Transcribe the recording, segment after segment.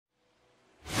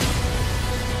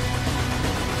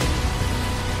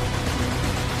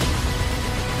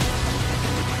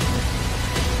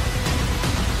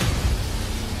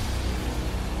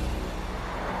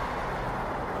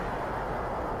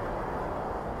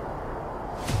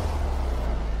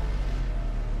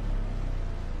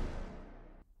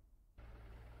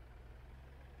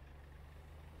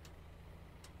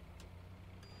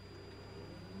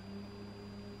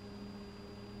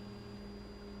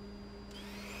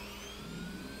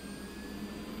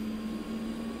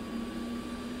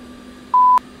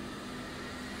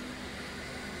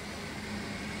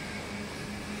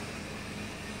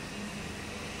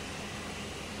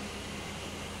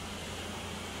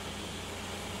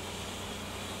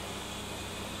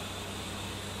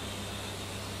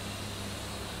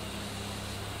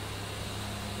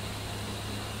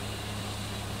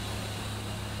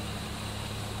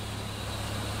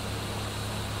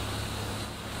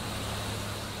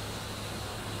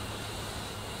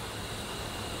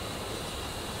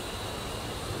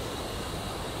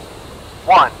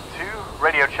1-2,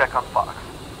 radio check on Fox.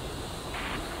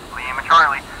 Lima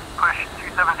Charlie, push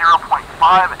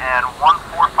 270.5 and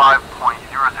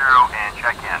 145.00 and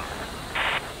check in.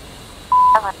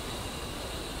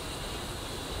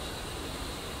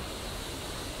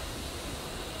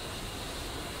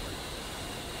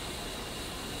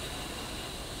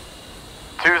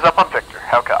 Two's up on Victor.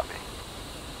 How copy?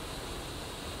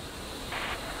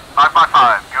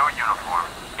 555, go uniform.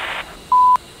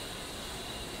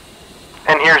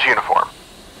 And here's uniform.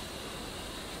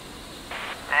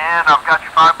 And I've got you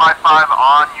 555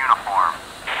 on uniform.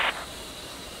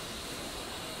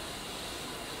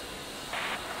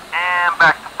 And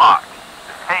back to Fox.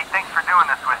 Hey, thanks for doing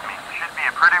this with me. Should be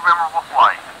a pretty memorable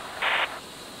flight.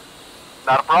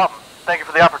 Not a problem. Thank you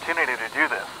for the opportunity to do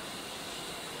this.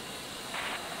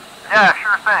 Yeah,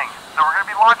 sure thing. So we're going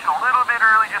to be launching a little bit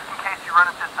early just in case you run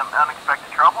into some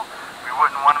unexpected trouble. We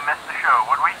wouldn't want to miss the show,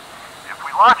 would we? If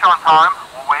we launch on time,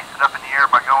 we'll waste it up in the air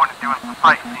by going and doing some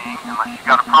sightseeing, unless you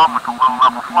got a problem with a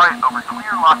low-level flight over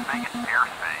clear Las Vegas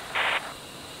airspace.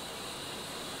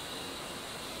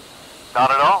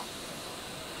 Not at all.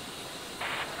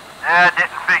 Yeah,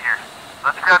 didn't figure.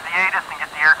 Let's grab the ATIS and get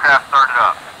the aircraft started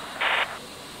up.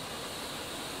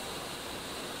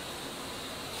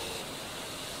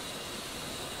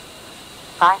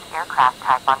 Find aircraft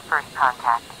type on first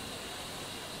contact.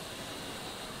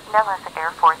 Nellis Air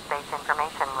Force Base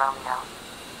Information Romeo.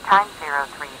 Time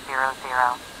 0300.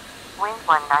 Wind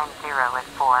 190 at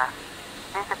 4.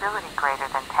 Visibility greater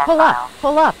than 10 miles.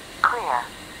 Pull up. Clear.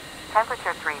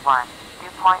 Temperature 31. Dew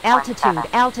point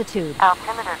 17. Altitude.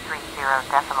 Altimeter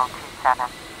 30.27.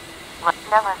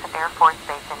 Nellis Air Force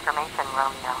Base Information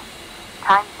Romeo.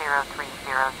 Time 0300.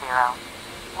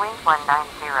 Wind 190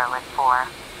 at 4.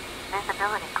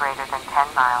 Visibility greater than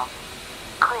 10 miles.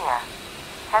 Clear.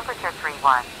 Temperature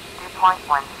 31. Dew point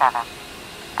 17.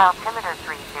 Altimeter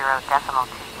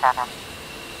 30.27.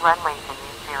 Runway to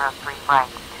U03 right,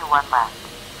 21 left.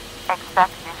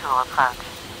 Expect visual approach.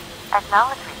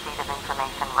 Acknowledge receipt of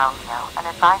information Romeo and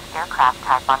advise aircraft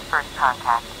type on first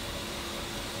contact.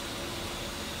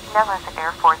 Nellis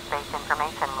Air Force Base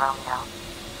Information Romeo.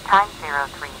 Time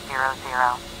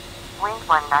 0300. Wind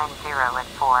 190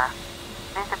 at 4.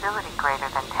 Visibility greater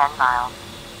than 10 miles.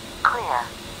 Clear.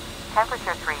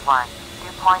 Temperature 31. Dew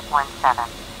point 17.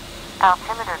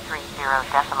 Altimeter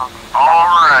 30.27.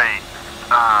 Alright.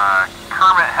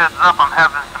 Kermit, heads up, I'm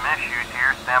having some issues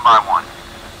here. Stand by one.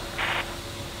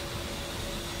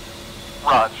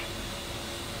 Raj.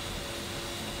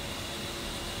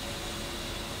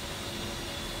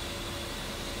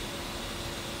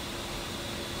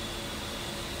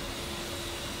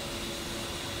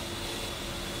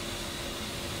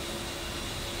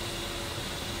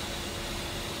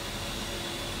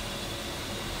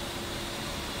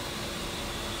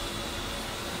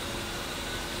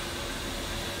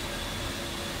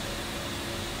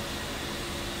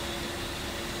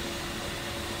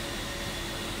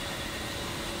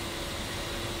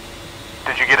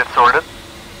 Did you get it sorted?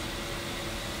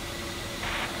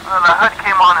 The HUD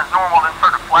came on as normal, then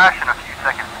started flashing a few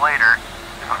seconds later.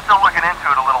 I'm still looking into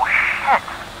it a little. Shit!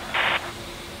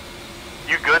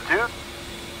 You good, dude?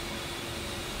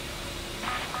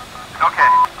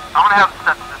 Okay, I'm gonna have to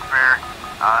set the despair.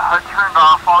 HUD turned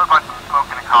off, followed by some smoke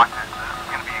in the cockpit, so this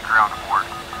is gonna be a ground abort.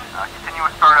 Continue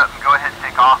with startup and go ahead and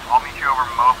take off. I'll meet you over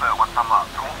Mofa once I'm up.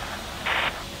 Cool?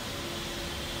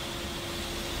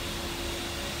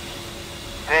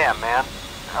 Damn, man.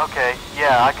 Okay,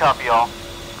 yeah, I copy all.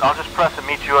 I'll just press and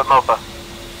meet you at MOPA.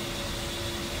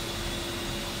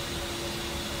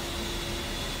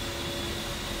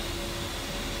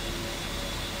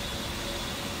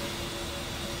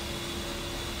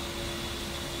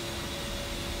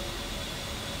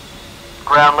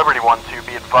 Ground Liberty 1-2,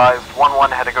 be advised.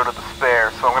 1-1 had to go to the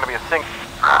spare, so I'm going to be a sync.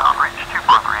 Ground reach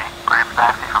 243. Grab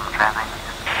taxi from the transit.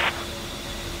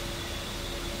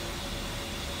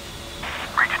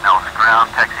 Reach Nellis Ground,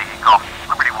 taxi Golf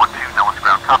Liberty 1-2, Nellis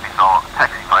Ground, copy, all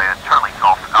taxi via Charlie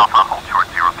Golf Alpha, hold short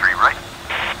 03, right?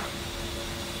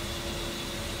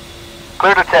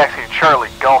 Clear to taxi, Charlie,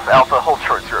 Golf Alpha, hold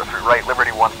short 03, right,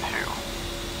 Liberty 1-2.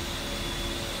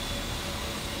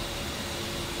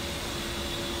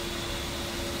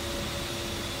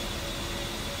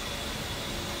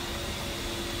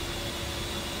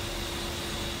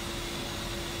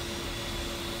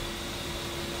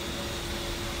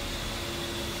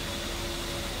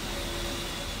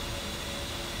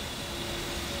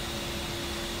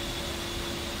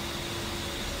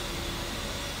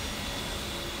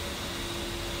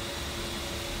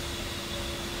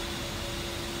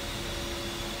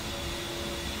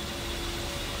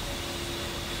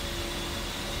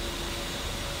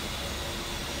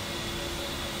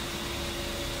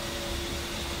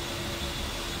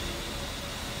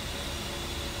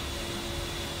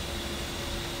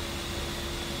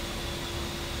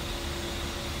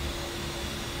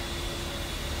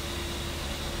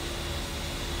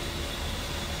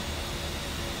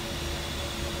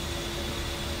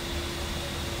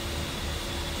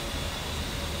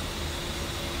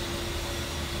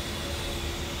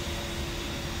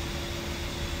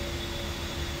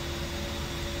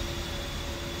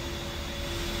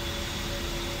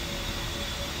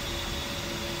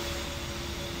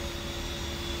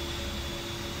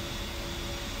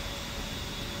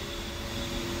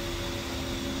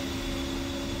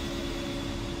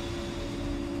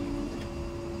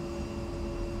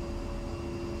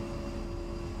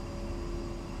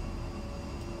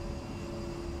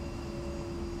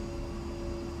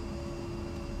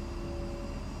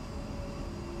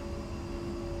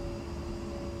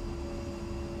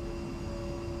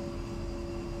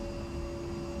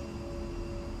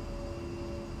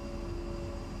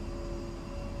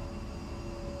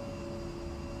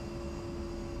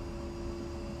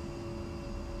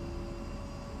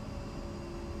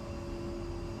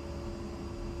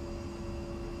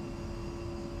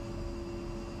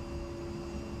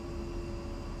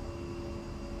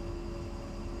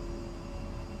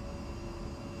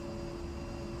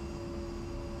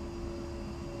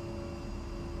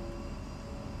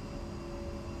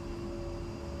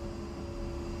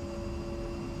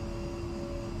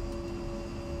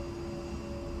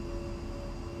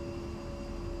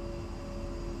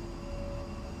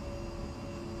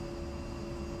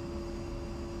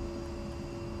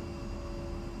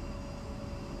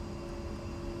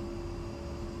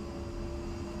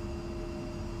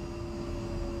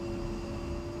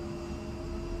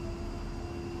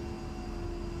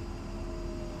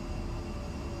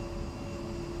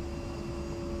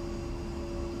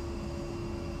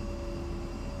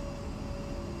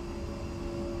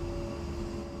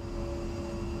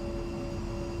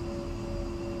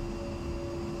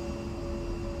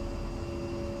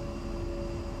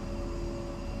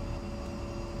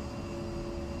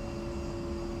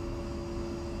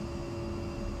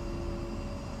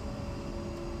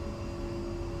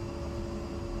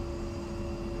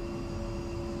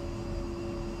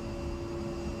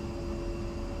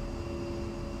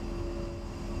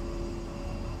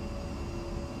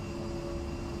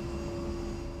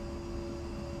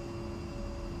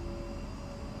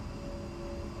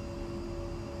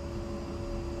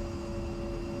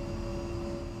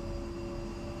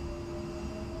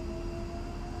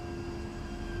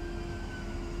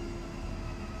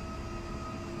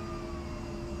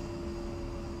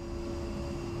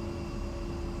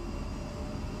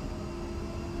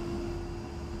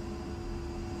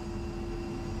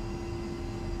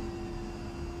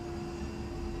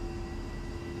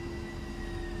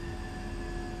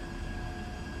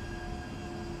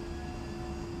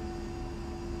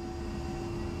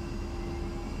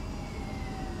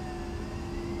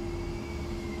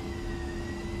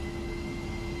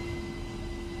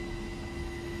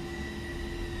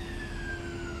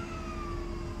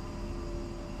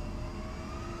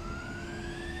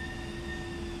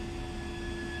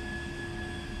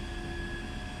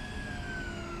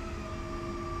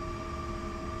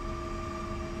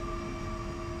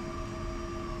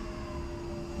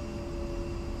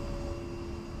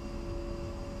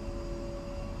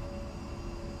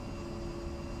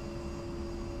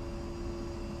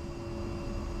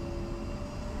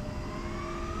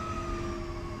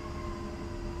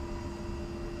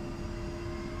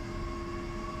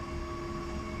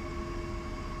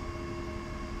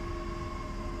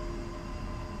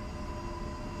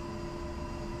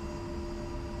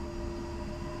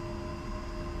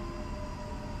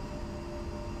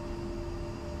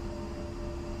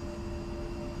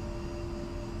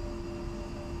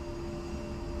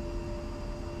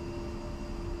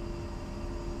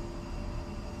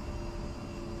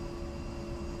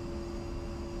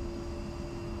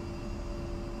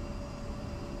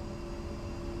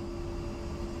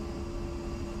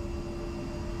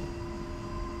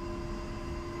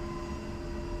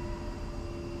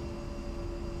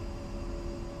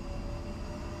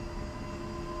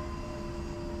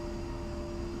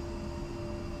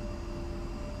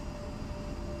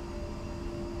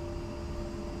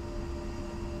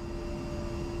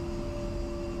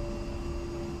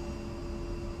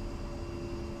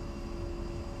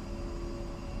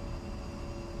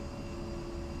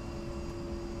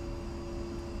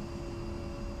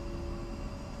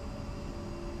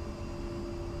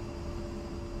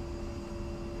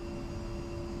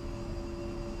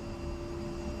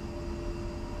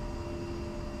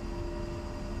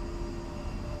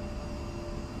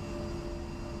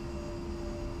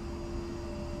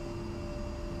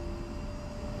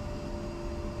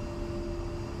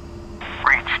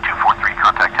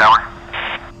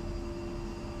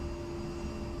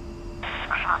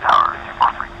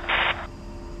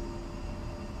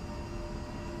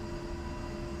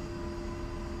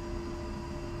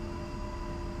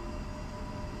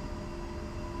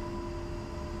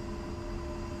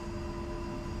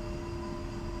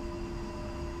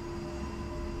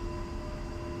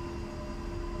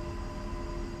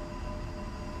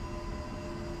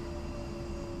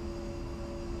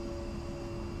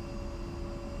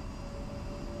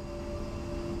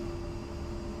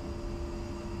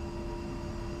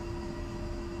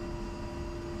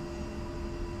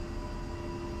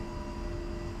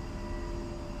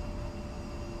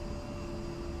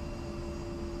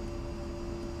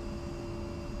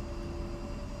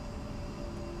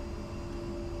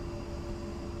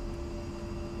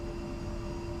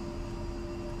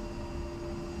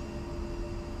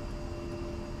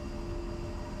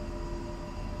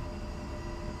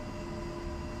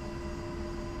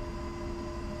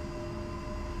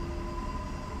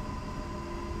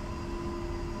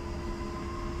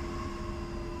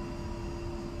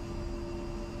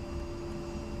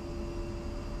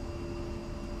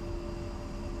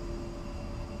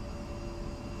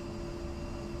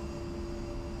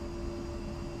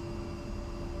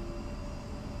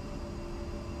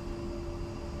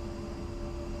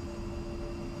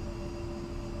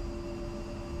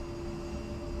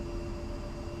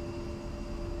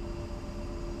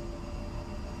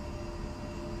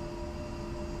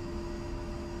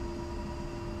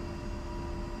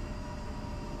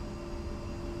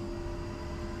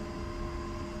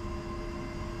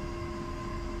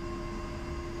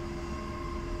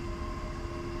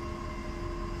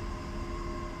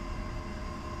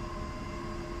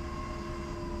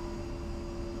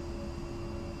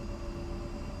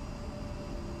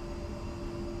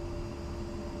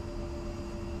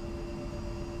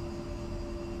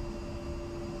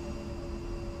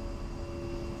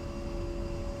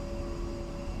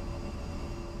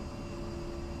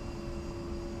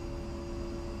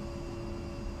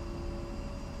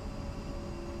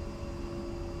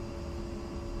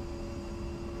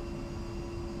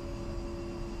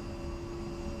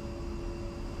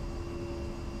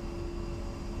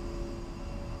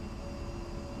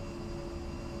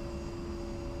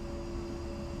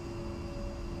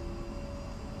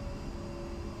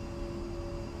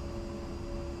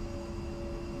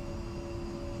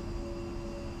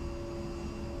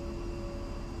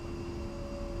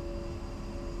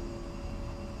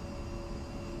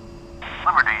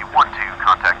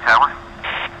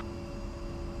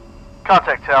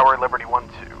 Contact Tower, Liberty 1-2.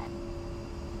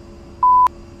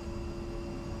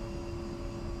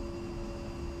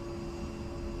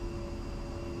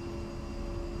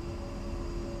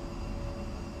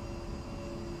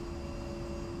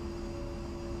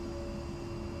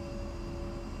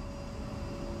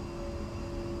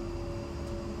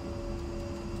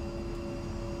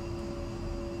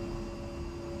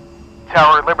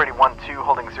 Tower, Liberty 1-2,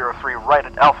 holding 03 right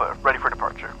at Alpha, ready for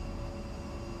departure.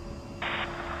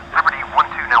 Liberty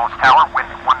 1-2 Nellis Tower, wind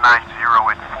 190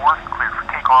 at 4, cleared for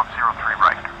takeoff 03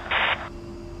 right.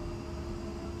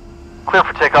 Clear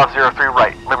for takeoff 03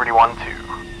 right, Liberty 1-2.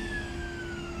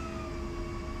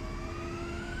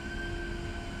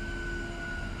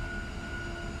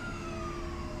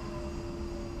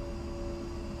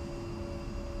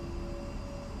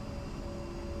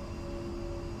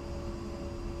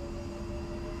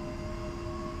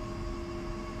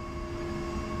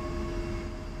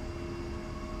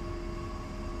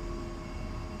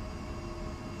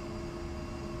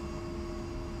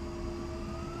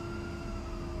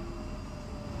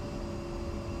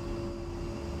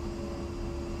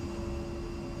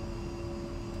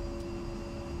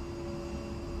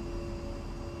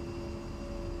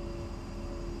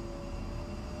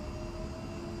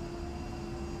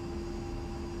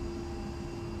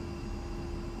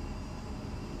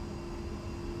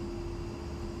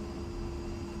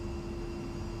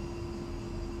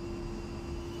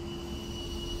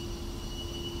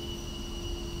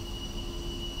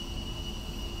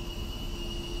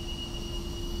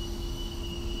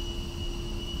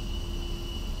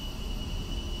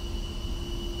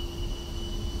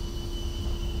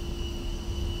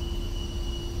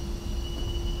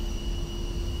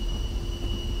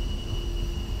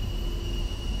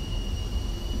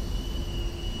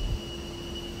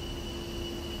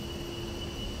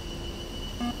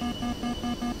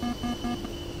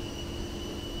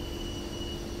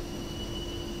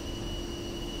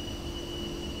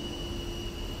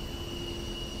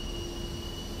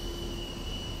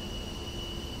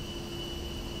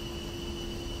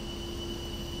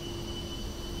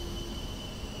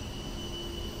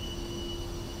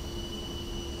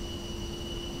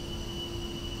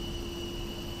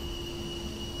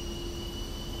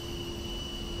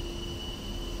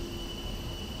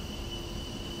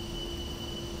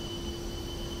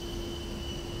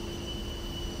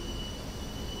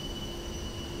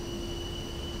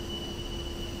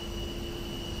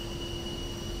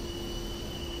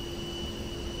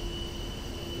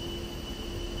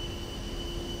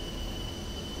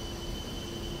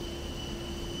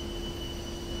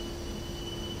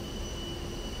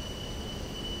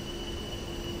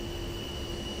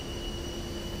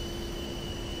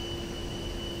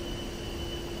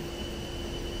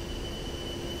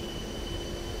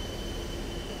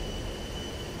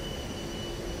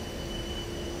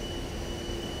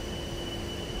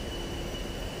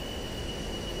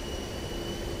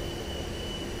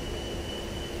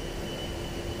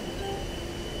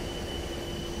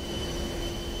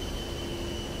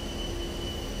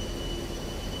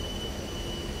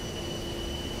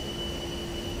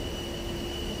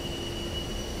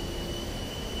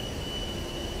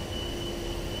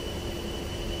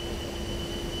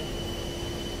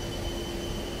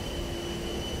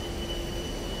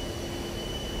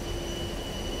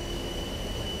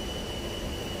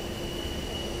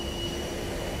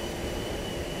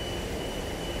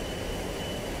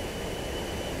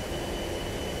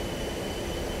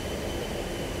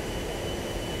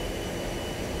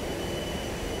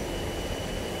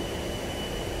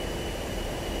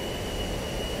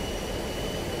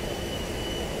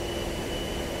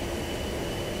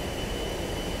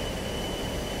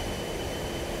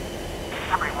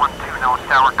 Liberty 1-2 Nellis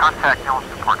Tower, contact Nellis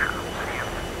departure. See you.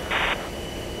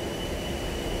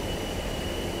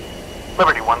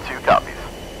 Liberty 1-2 copies.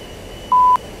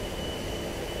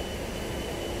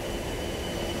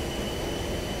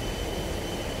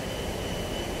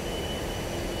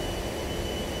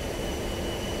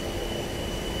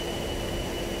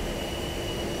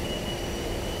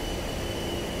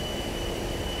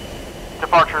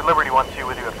 Departure, Liberty 1-2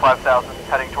 with you at 5,000,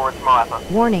 heading towards Moapa.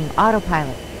 Warning,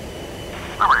 autopilot.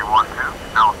 Liberty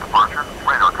 1-2, Nellis departure,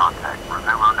 radar contact, resume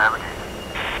on navigation.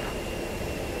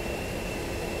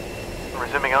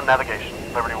 Resuming on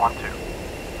navigation, Liberty 1-2.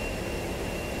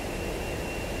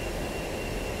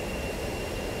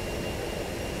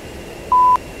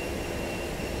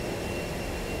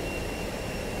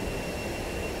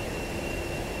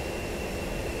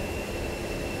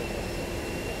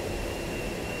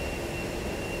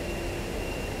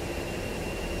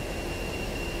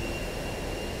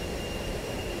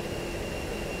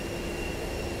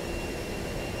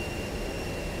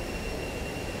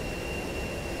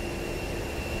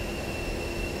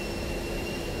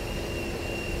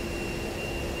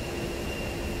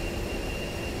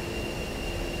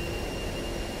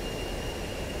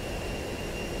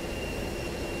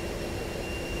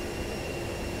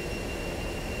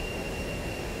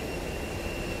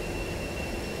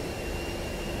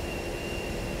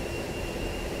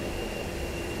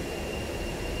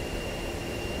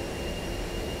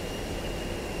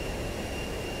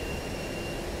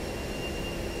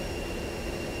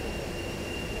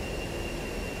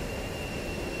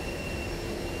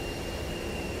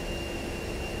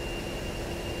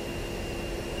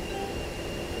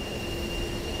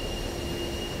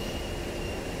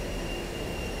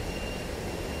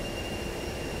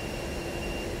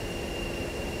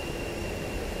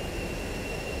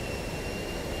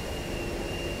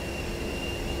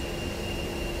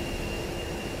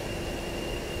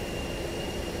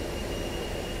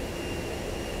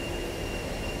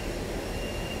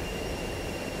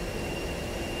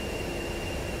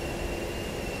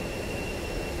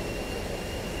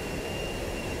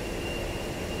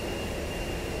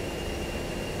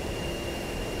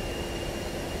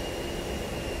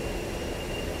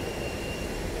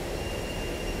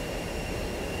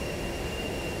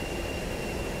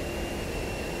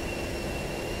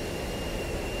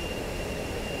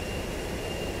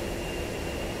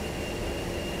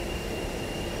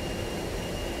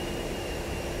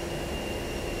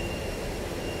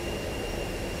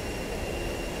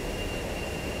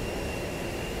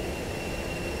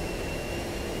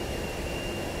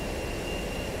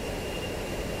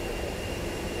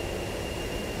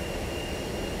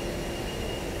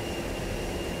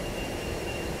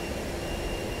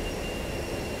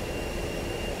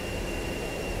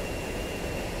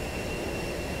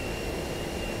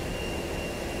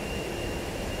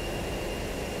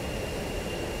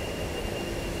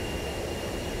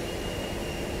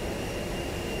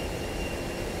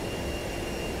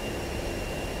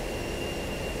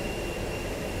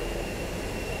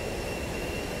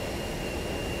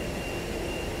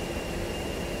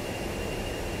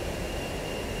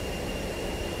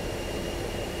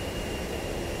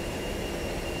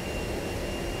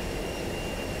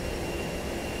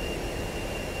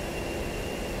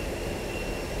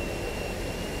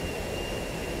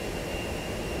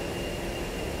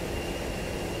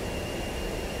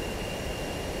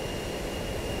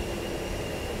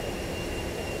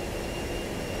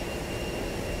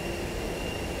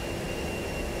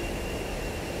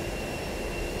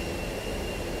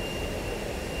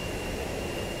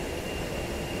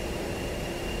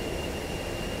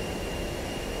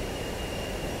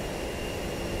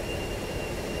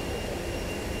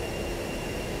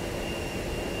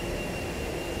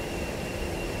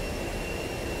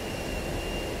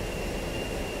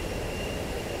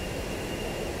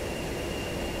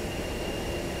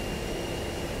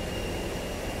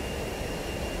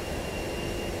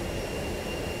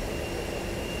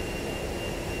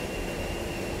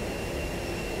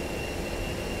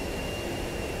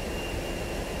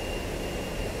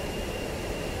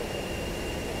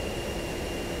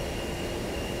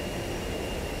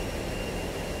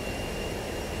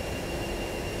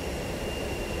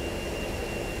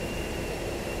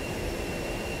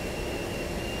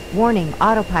 Warning,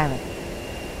 autopilot.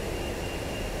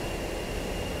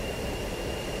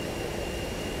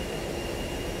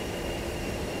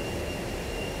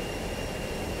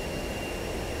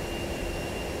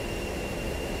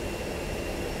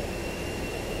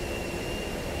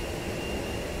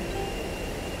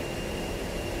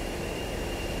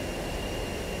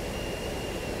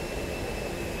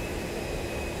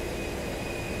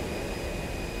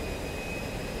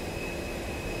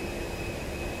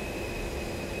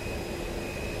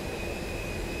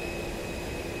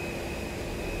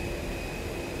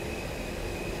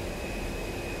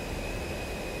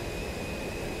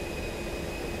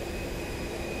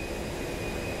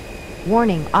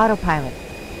 Warning, autopilot.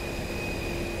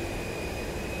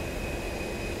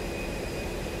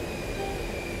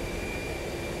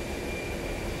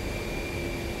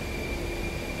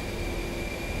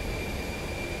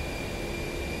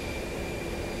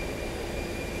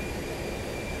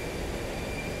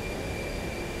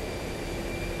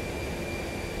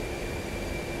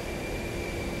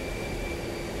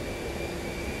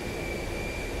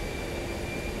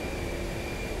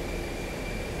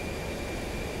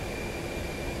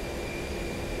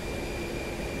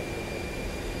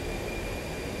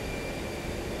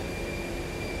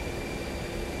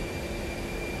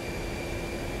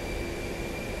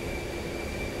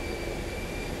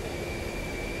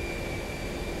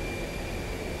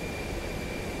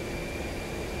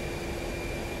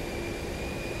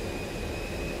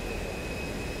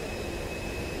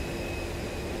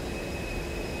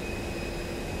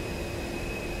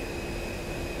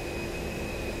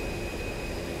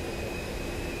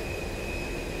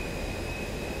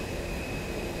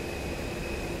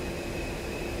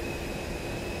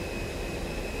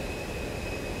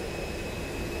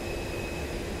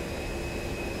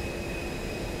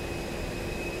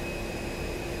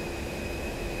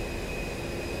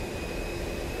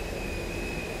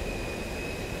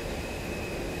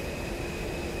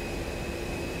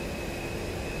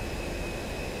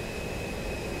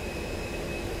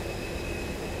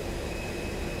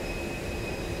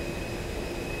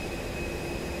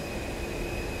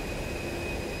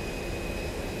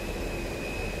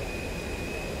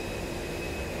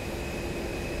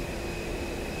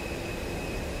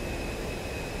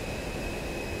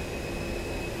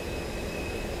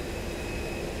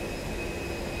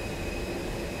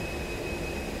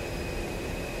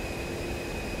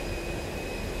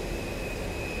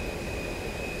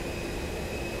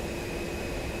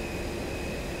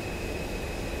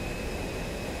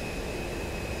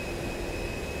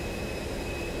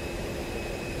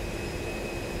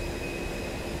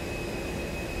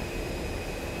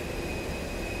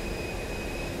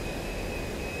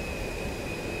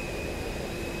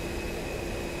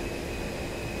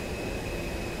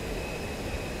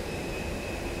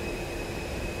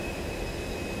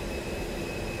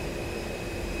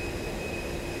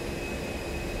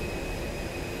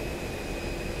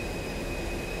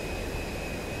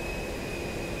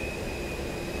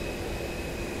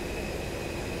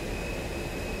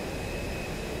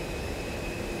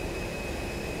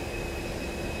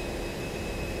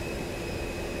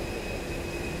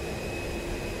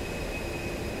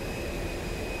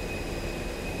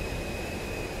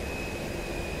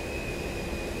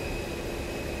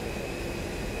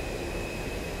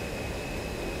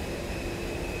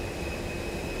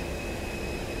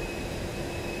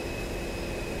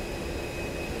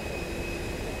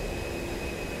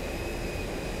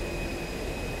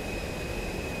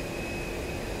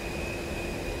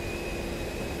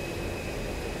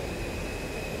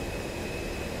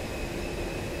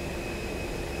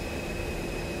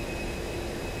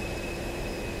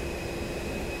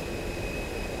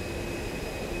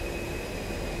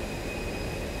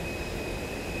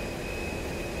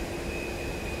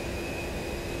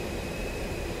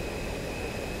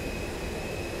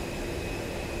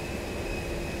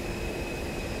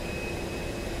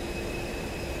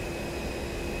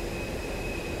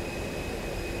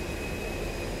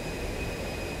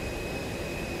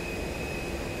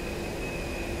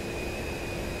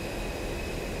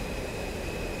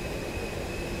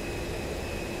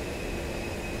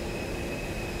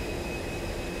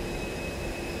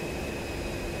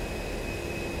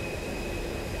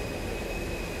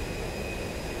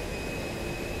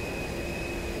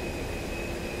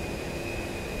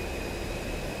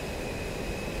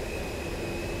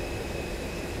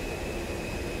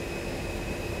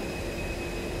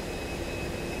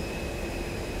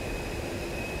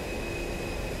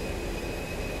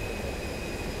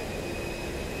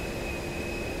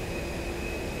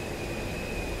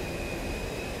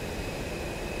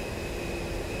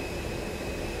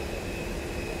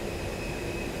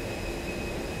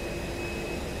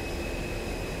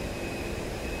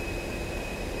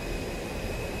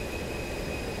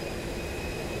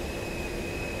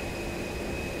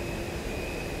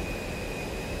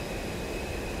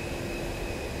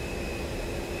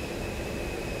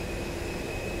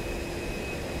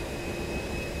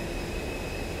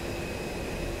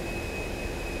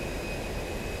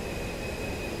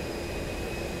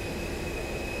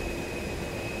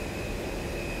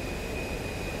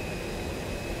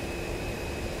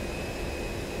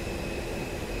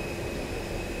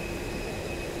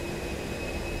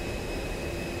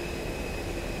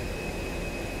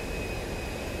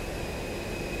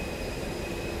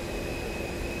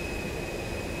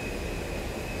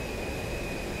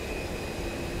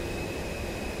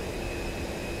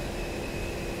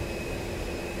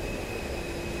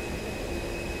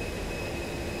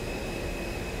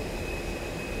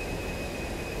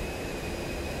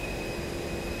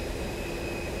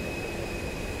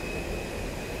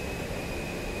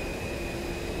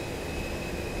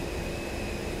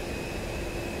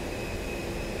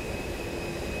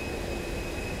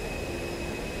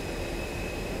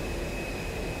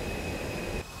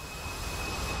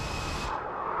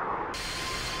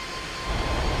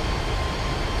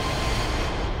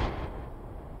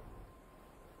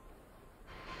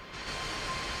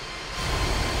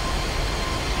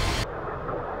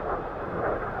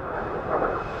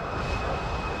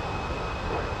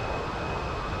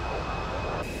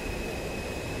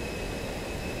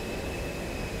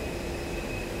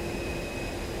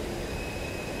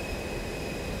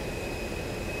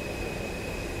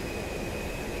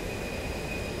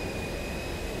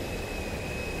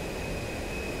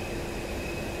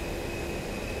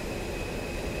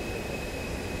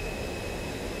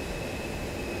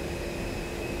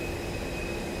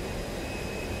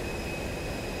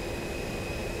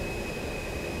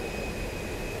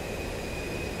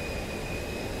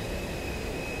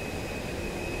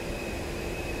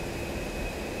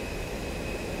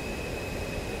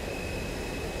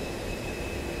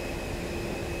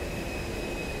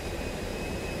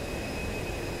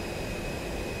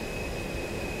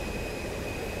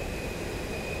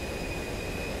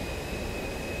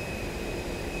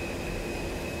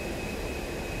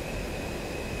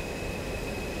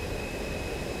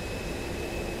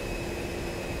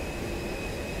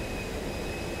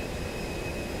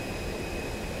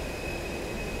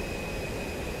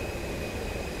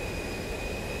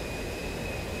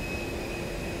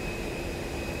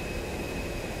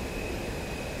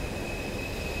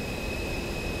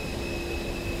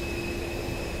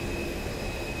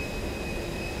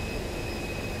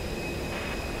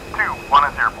 One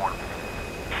is airborne.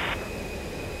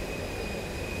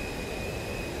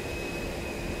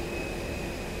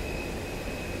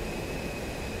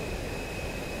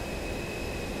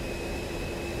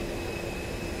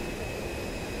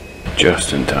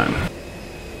 Just in time.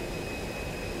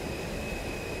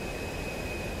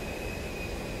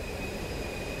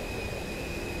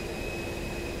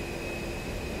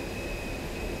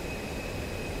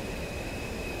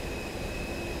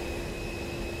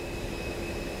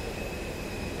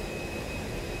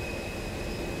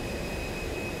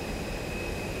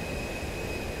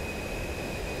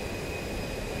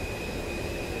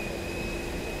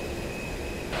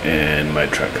 And my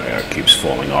track tire keeps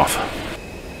falling off.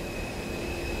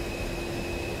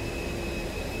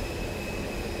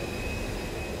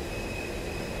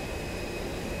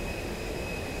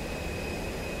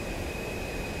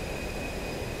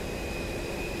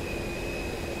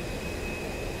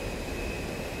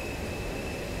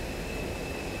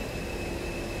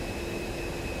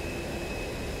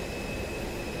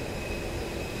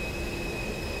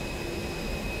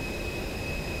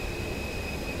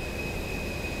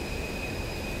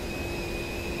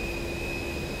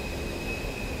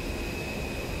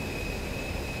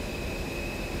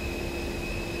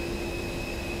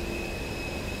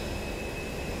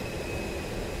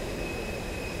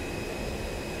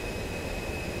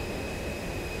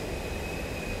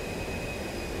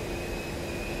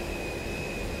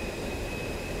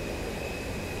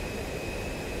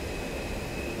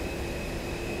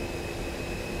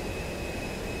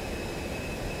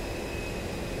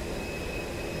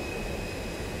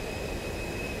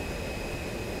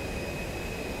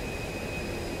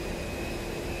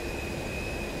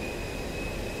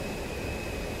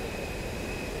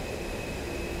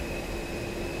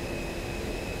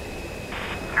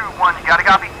 One, you got a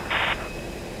copy?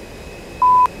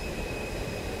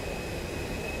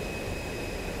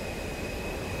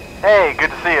 Hey,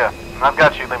 good to see you. I've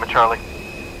got you, Lima Charlie.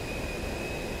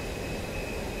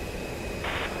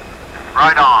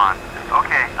 Right on.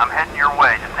 Okay, I'm heading your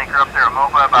way. Just anchor up there at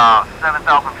MOBA about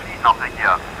 7,000 feet and I'll pick you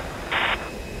up.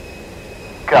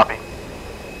 Copy.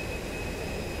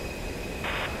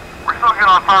 We're still good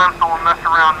on time, so we'll mess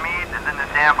around Meade and then the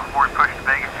dam before we push to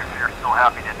Vegas if you're still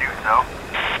happy to do so.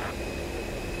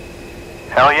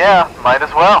 Hell yeah, might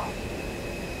as well.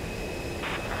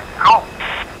 Cool.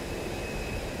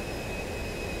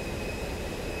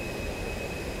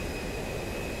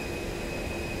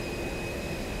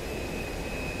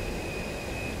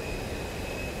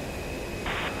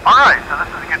 Alright, so this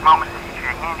is a good moment to teach you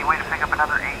a handy way to pick up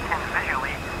another A-10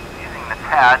 visually using the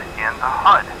TAD and the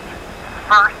HUD.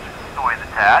 First, soy the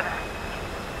TAD,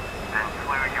 then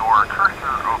flew your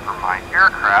cursor over my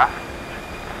aircraft,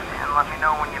 and let me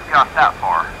know when you've got that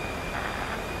far.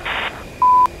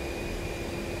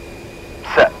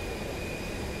 Set.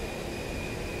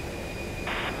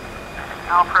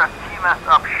 Now press TMS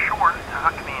up short to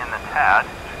hook me in the TAD.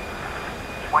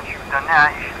 Once you've done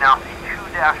that, you should now see two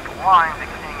dashed lines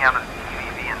extending out of the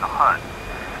TVV and the HUD.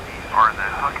 These are the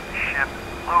hook ship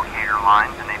locator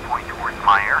lines and they point towards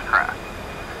my aircraft.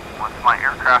 Once my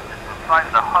aircraft is inside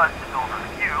of the HUD's field of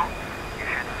view, you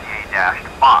should see a dashed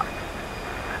box.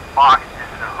 This box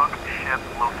is the hook ship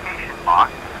location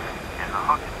box, and the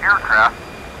hooked aircraft,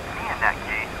 me in that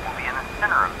case, will be in the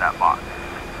center of that box.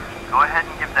 Go ahead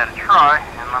and give that a try,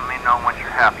 and let me know once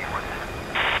you're happy with it.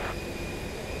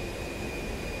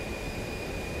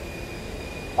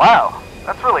 Wow,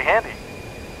 that's really handy.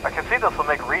 I can see this will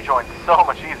make rejoin so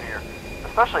much easier,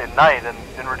 especially at night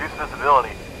and reduce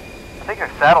visibility. I think a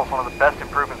saddle's one of the best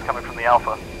improvements coming from the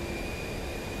Alpha.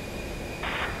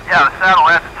 Yeah, the saddle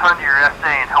adds a ton to your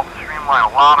SA and helps streamline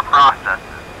a lot of processes.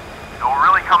 It will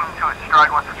really come into its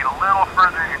stride once we get a little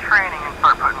further in your training and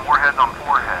start putting warheads on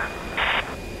foreheads.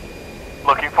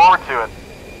 Looking forward to it.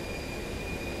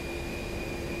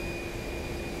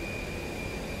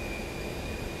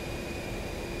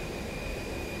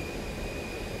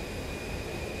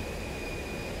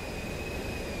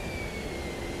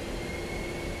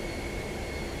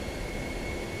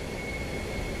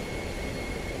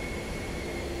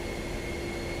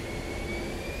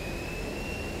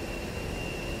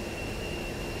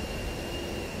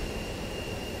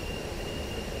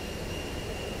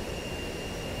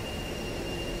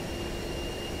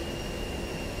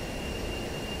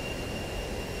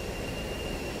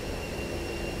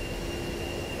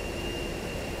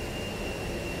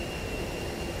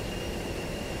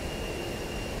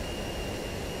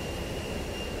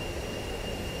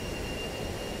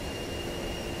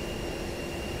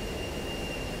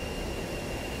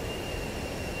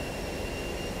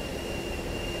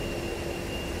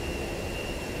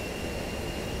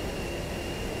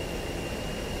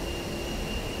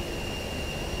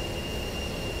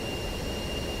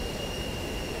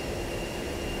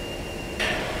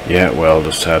 Yeah, well,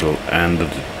 the saddle and the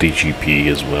DGP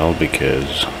as well,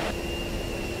 because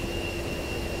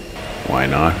why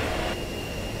not?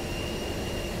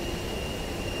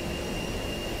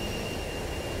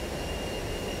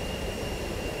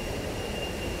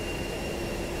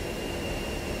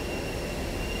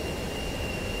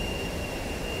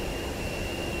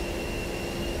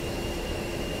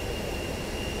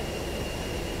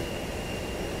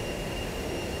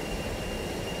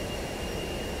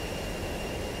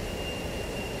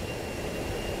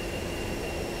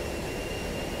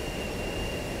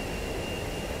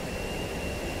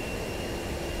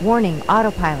 Warning,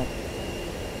 autopilot.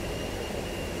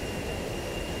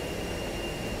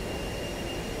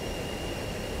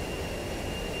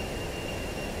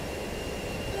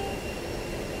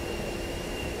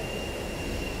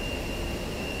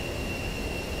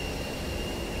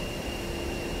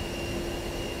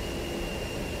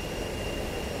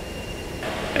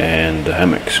 And the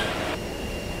hammocks,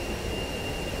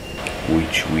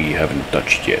 which we haven't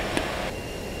touched yet,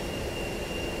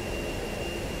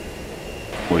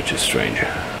 which is strange.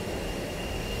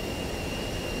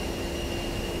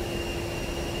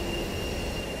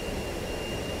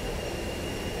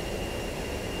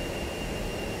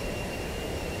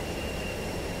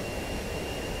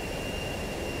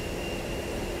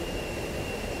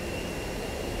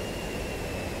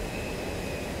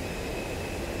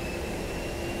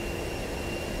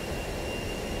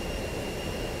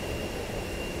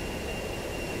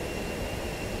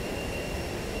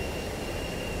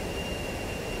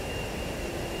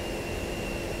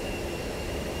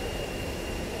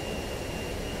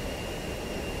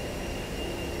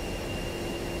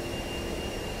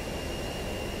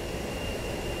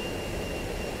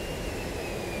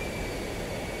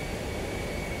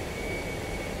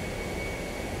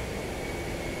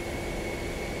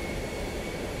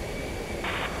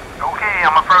 Okay,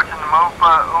 I'm approaching the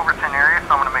Mofa Overton area,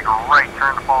 so I'm going to make a right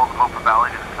turn to follow the Mofa Valley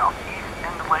to the southeast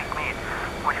into Lake Mead.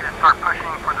 I want you to start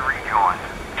pushing for the rejoin.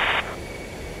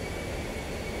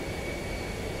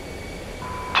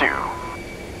 2.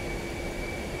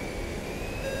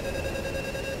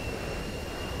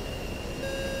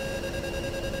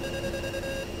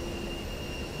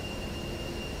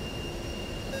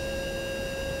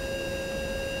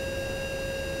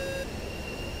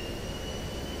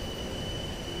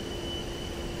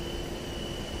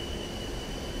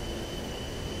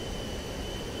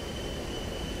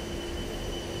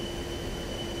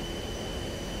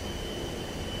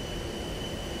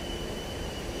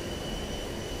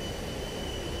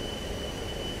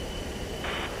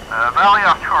 The valley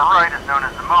off to our right is known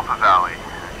as the Mofa Valley.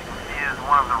 As you can see, it is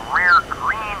one of the rare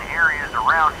green areas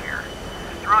around here.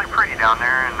 It's really pretty down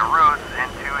there, and the roads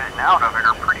into it and out of it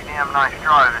are pretty damn nice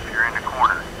drive if you're into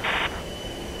corners.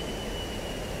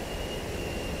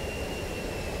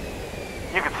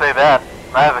 You could say that.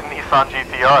 I have a Nissan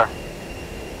GTR.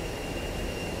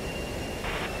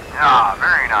 Ah,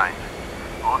 very nice.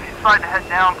 Well, if you decide to head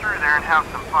down through there and have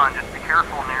some fun, just be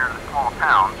careful near the small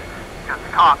towns, because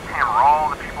the cops hammer all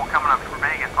the people coming up from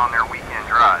Vegas on their weekend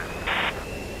drives.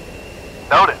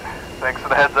 Noted. Thanks for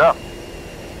the heads up.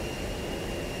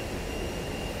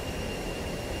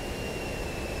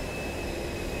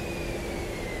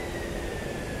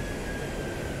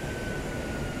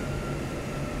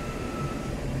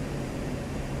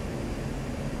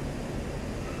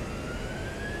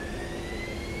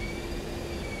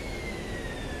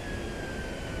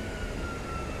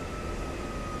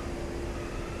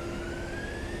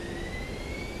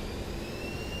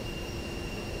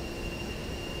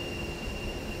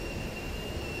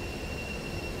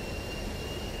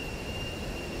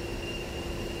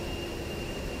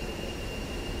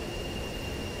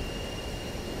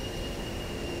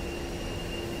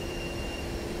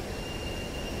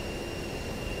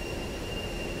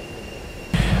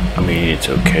 I mean, it's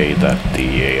okay that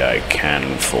the AI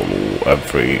can follow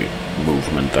every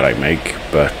movement that I make,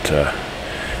 but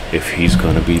if he's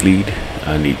gonna be lead,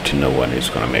 I need to know when he's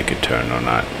gonna make a turn or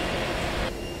not.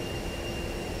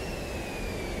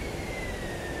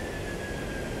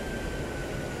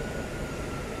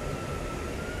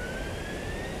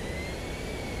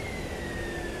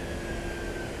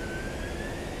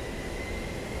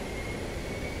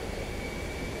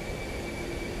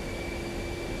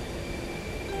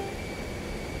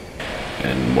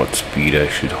 And what speed I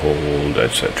should hold,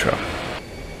 etc.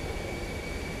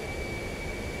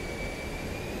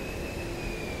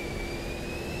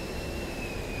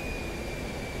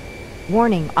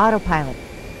 Warning, autopilot.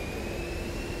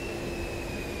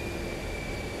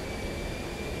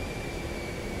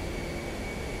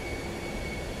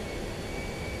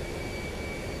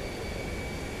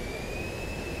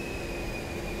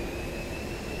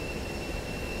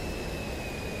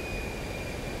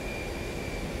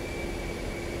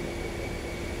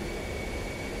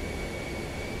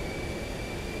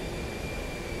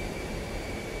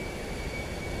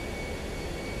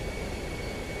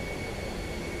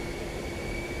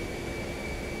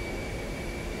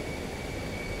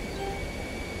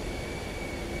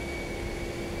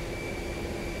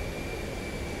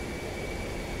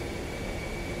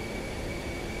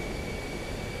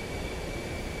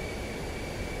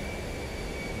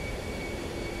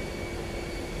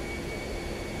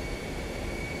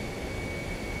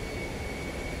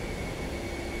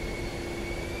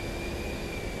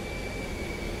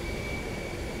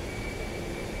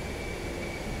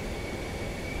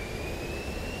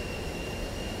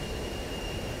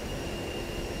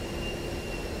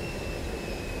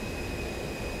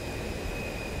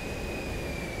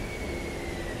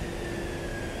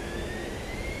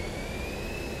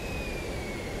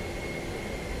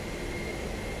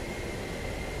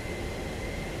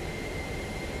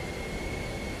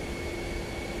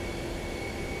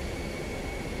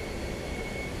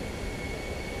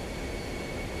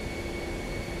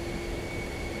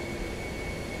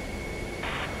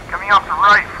 off the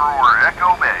right for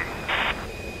Echo Bay.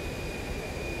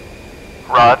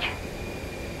 Raj.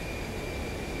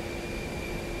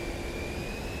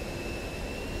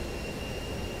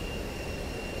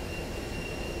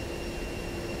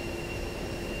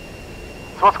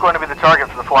 So what's going to be the target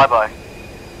for the flyby?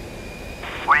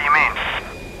 What do you mean?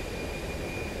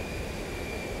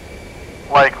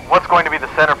 Like, what's going to be the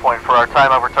center point for our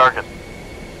time over target?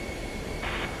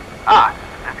 Ah,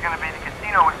 it's going to be the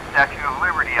casino with the Statue of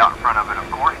Liberty out in front of it,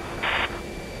 of course.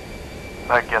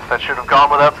 I guess that should have gone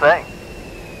without saying.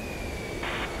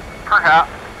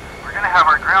 Perhaps. We're going to have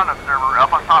our ground observer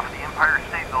up on top of the Empire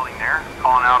State Building there,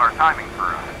 calling out our timing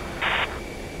for us.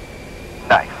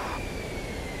 Nice.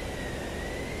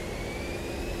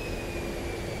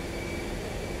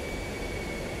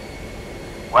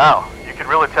 Wow, you can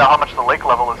really tell how much the lake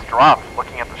level has dropped,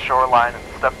 looking at the shoreline and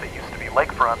stuff that used to be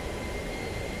lakefront.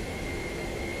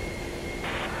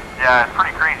 Yeah, it's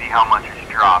pretty crazy how much it's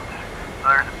dropped.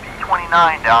 So there's a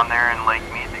B-29 down there in Lake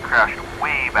Mead that crashed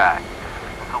way back.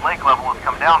 Since the lake level has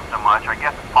come down so much, I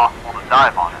guess it's possible to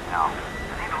dive on it now.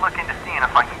 I need to look into seeing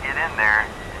if I can get in there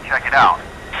and check it out.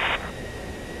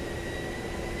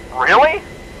 Really?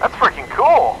 That's freaking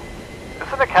cool.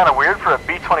 Isn't it kind of weird for a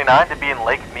B-29 to be in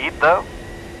Lake Mead, though?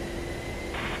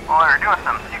 Well, they were doing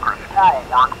some secret squirrel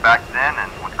work back then and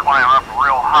would climb up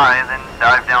real high, then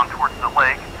dive down towards the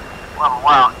lake, level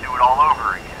out, and do it all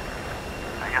over again.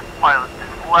 I guess the pilots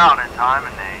didn't pull out in time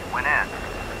and they went in.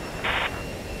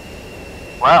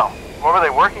 Wow, what were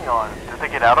they working on? Did they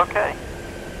get out okay?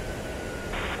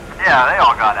 Yeah, they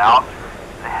all got out.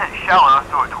 They hit shallow,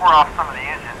 so it tore off some of the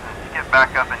engines and skipped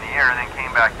back up in the air, then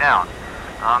came back down.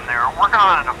 They were working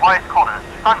on a device called a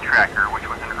sun tracker, which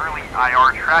was an early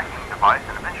IR tracking device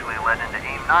and eventually led into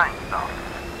AIM-9 stuff.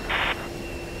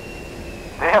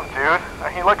 Damn, dude.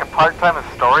 Are you like a part-time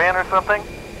historian or something?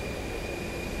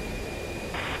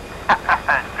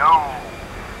 No.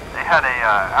 They had a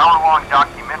hour-long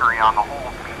documentary on the whole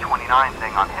B-29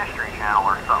 thing on History Channel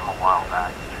or something a while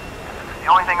back. The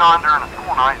only thing on during a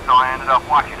school night, so I ended up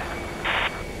watching it.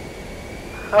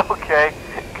 Okay,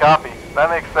 copy. That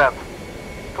makes sense.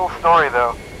 Cool story,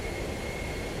 though.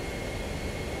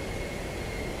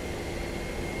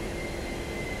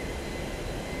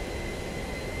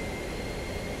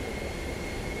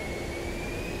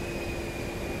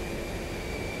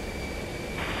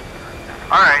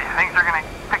 Alright, things are going to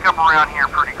pick up around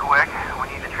here pretty quick. We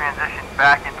need to transition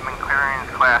back into McLaren's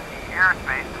Class E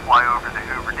airspace to fly over the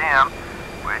Hoover Dam,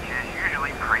 which is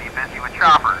usually pretty busy with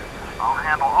choppers. I'll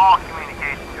handle all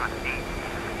communications with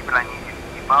ATC, but I need you to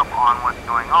keep up on what's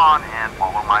going on and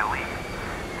follow my lead.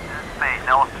 Anticipate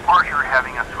Nellis departure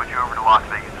having us switch over to Las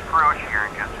Vegas approach here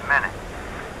in just a minute.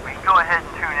 We can go ahead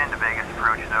and tune into Vegas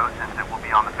approach though, since it will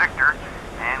be on the Victor,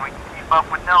 and we can keep up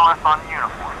with Nellis on the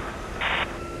uniform.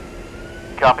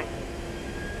 Copy.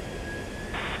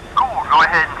 Cool, go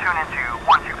ahead and tune into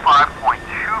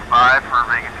 125.25 for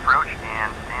Vegas approach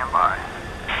and stand by.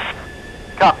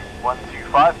 Copy.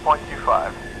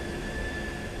 125.25.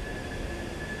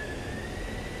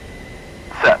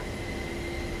 Set.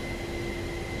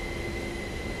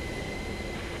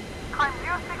 Climb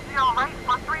 060 right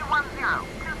for 310.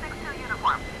 262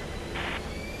 uniform.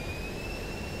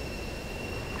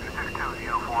 262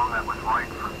 uniform, that was right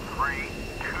for 320.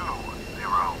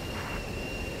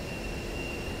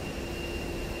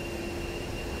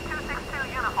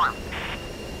 262 uniform.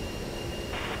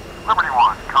 Liberty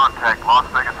 1, contact Las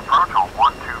Vegas approach on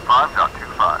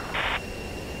 125.25.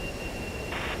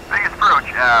 Vegas approach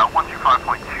at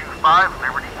 125.25,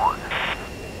 Liberty 1.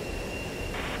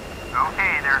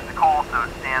 Okay, there's the call, so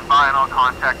stand by and I'll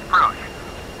contact approach.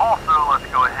 Also, let's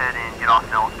go ahead and get off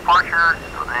Nellis departure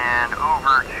and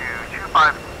over to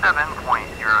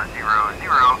 257.000,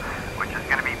 which is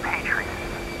going to be Patriot.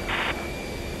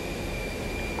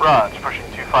 Raj, pushing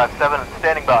 257 and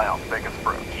standing by on Vegas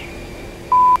approach.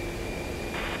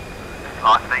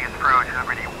 Las Vegas approach,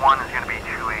 Liberty 1 is going to be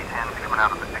 2810s coming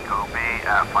out of the Echo Bay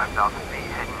at 5,000 feet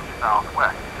heading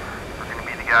southwest. We're going to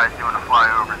be the guys doing a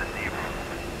flyover this evening.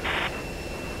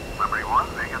 Liberty 1,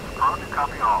 Vegas approach,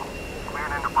 copy all.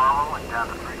 Cleared into Bravo and down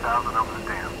to 3,000 over the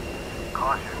dam.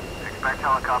 Caution, expect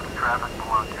helicopter traffic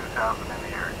below 2,000 in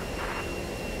the area.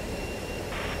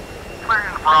 Cleared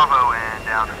into Bravo and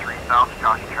down to 3,000,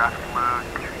 caution traffic below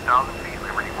 2,000 feet,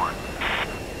 Liberty 1.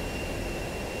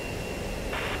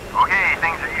 Okay,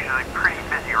 things are usually pretty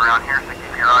busy around here, so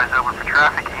keep your eyes open for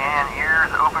traffic and ears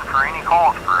open for any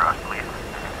calls for us, please.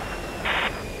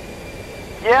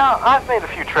 Yeah, I've made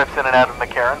a few trips in and out of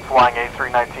McCarran flying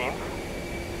A319s.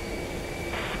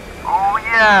 Oh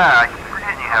yeah, I keep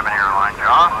forgetting you have an airline,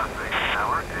 John. Las Vegas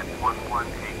Tower at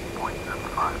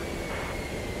 118.75.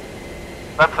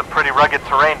 That's some pretty rugged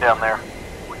terrain down there.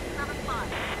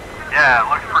 Yeah, it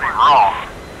looks pretty raw.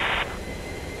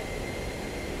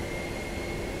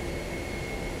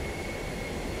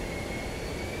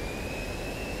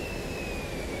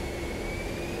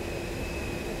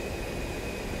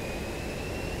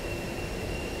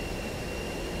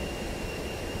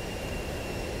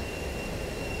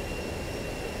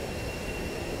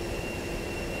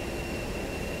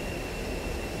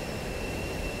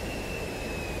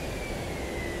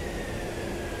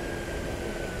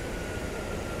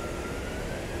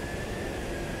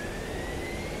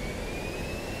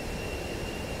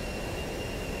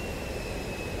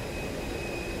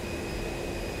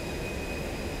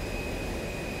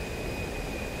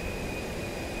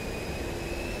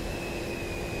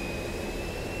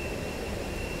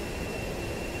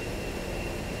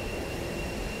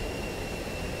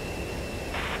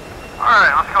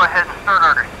 Alright, let's go ahead and start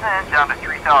our descent down to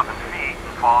 3,000 feet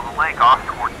and follow the lake off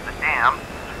towards the dam.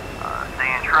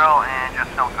 Stay in trail and just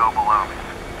don't go below me.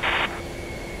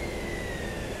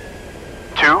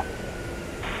 2.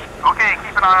 Okay,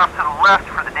 keep an eye off to the left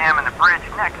for the dam and the bridge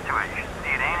next to it. You should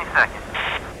see it any second.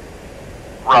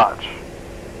 Raj.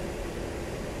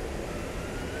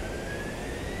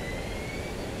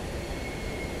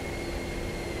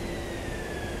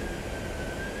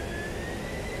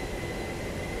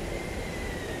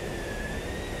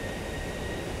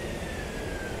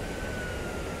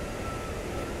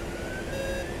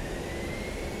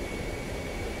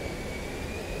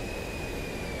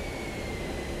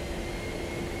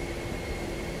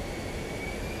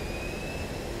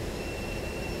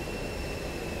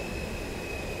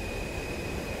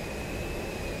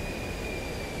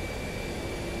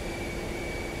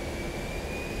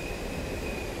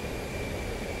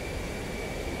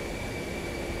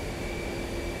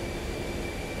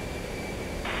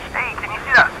 Hey, can you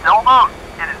see that sailboat?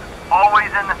 It is always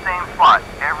in the same spot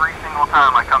every single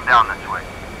time I come down this way.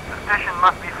 The fishing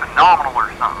must be phenomenal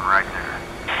or something right there.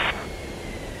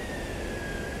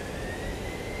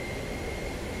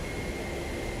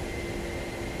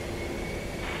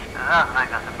 Las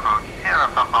Vegas approach,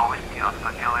 Sierra Papa Whiskey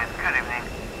Oscar Juliet, good evening.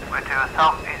 We're to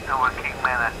southeast over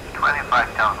Kingman at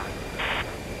 25,000.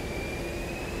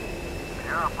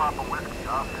 Sierra Papa Whiskey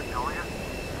Oscar Juliet,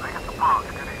 Vegas approach,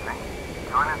 good evening.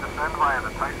 Join and descend via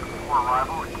the Tyson 4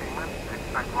 arrival at Kingman.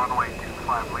 Expect runway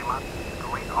 25 Lima.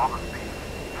 Delete all the speed.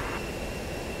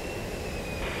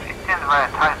 Extend via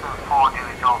Tyson 4,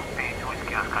 delete all speed,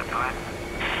 Whiskey Oscar Juliet.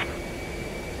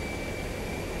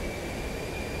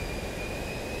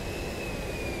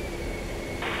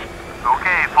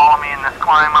 Okay, follow me in this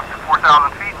climb up to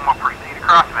 4,000 feet and we'll proceed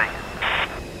across Vegas.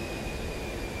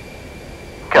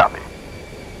 Copy.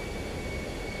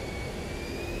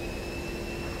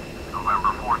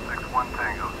 November 461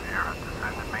 Tango Sierra,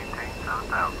 descend and maintain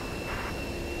 7,000.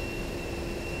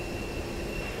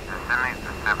 Descending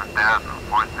to 7,000,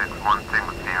 461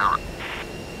 Tango Sierra.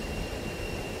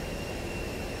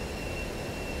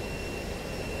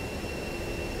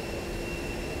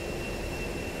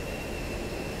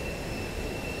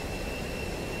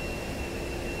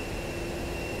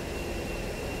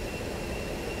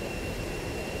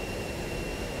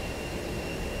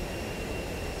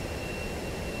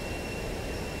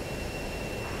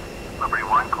 Liberty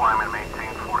 1, climb and maintain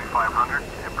 4,500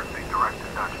 and proceed direct to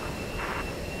Dutchman.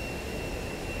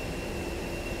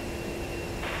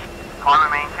 Climb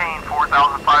and maintain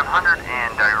 4,500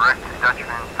 and direct to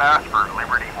Dutchman fast for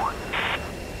Liberty 1.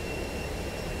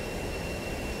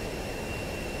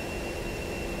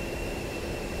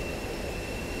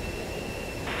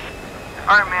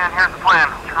 Alright man, here's the plan.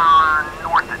 Turn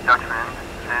north at Dutchman,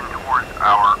 then towards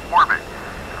our orbit.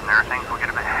 From there things will get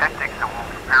a bit hectic, so we'll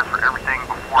prepare for everything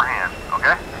beforehand,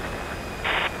 okay?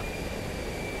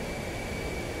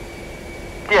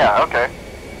 Yeah, okay.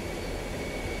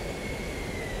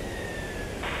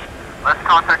 Let's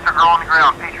contact our girl on the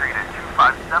ground, Patriot at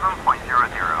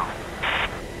 257.00.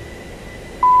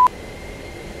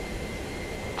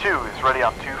 2 is ready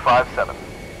on 257.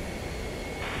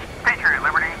 Patriot,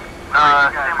 Liberty. You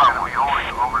guys Stand are by. going to be holding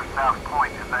over South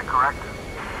Point, is that correct?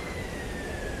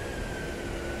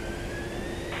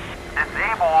 If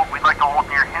able, we'd like to hold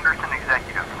near Henderson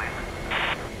Executive, please.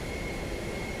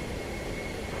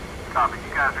 Copy,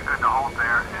 you guys are good to hold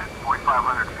there at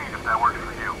 4,500 feet if that works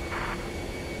for you.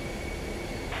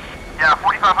 Yeah,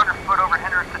 4,500 foot over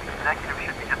Henderson Executive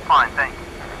should be just fine, thank you.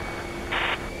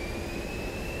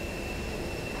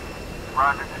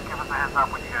 Roger, just give us a heads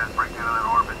up when you guys break into that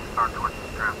orbit and start towards the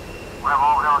strip. We'll have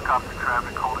all helicopter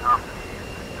traffic holding off to the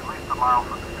east, at least a mile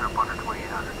from the strip under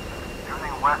 2,800.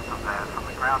 Everything west of that, from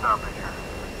the ground up, is yours.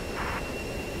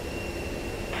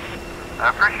 I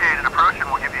appreciate it, approach, and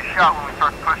we'll give you a shot when we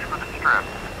start to push for the strip.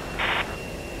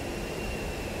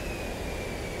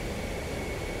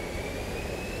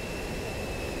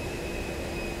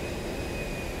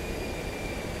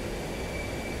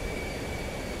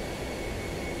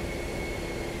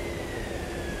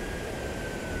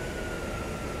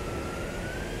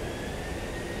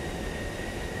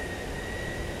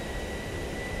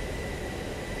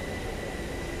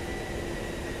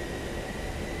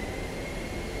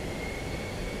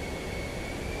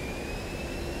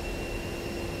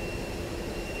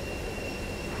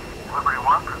 Liberty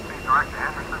 1, proceed direct to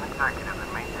Henderson Executive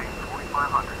and maintain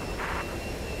 4500.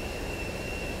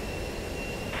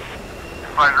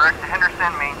 Fly direct to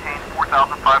Henderson, maintain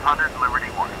 4500,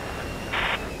 Liberty 1.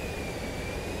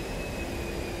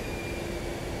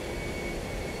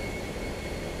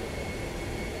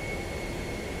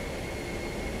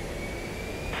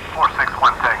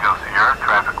 Tango Sierra,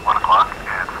 traffic 1 o'clock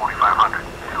at 4500,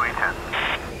 2A10.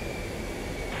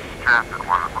 Traffic 1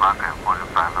 o'clock at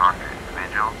 45 north.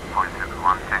 Visual,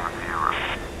 461 Tango Sierra.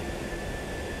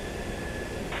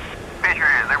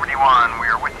 Patriot, Liberty 1, we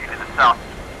are with you to the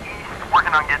southeast,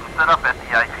 working on getting set up at the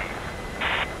IP.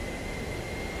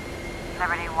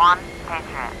 Liberty 1,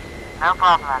 Patriot. No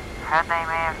problem. Heard they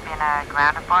may have been a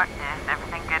ground report. Is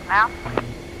everything good now?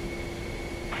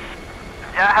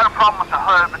 Yeah, I had a problem with the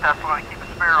HUD, but that's why I keep a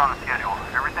spare on the schedule.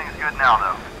 Everything's good now,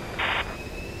 though.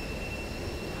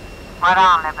 Right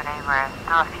on, Liberty. We're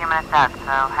still a few minutes out,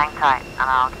 so hang tight, and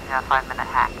I'll give you a 5-minute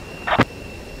hack.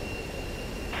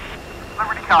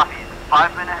 Liberty copies.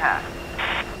 5-minute hack.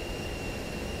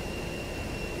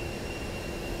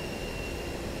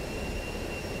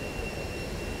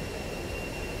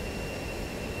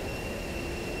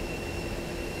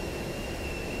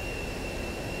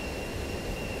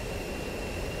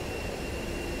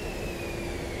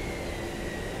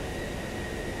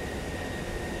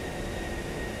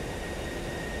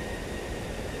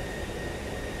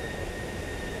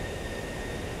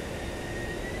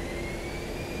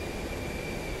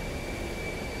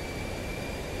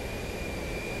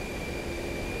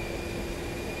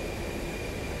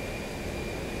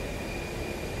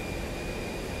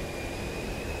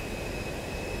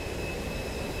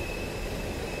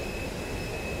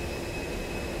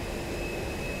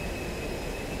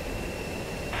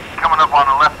 Coming up on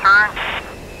the left turn.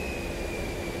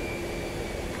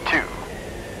 2.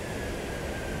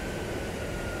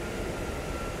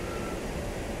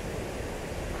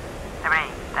 Liberty,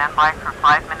 stand by for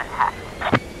 5-minute hack.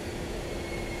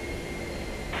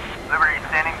 Liberty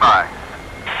standing by.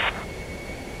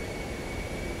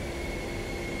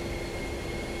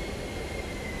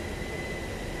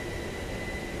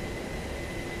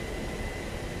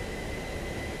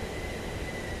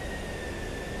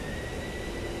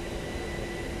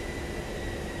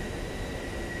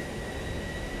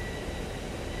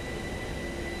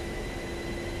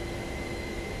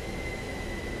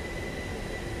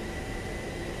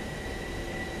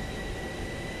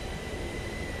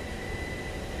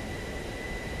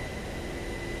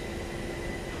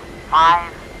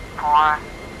 Five, 4,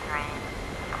 3,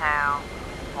 2,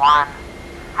 1,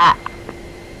 hack.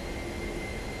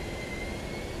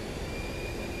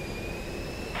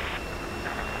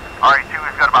 Alright, 2,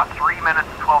 we've got about 3 minutes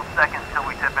and 12 seconds till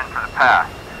we tip in for the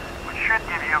pass, which should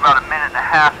give you about a minute and a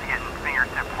half to get in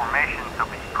fingertip formation, so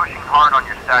be pushing hard on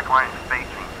your stack line and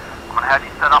spacing. I'm going to have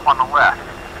you set up on the left.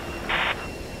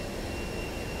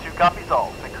 2 copies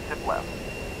all, fingertip left.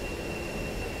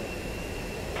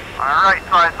 On the right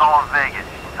side's all in Vegas.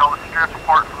 You can tell the strip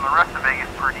apart from the rest of Vegas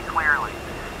pretty clearly.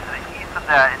 To the east of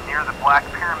that and near the Black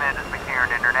Pyramid is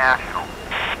McCarran International.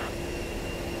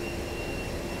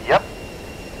 Yep.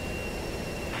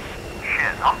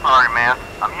 Shit, I'm sorry, man.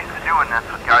 I'm used to doing this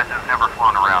with guys that have never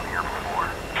flown around here before.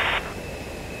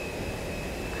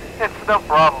 It's no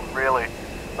problem, really.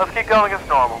 Let's keep going as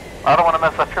normal. I don't want to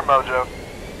mess up your mojo.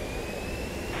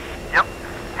 Yep.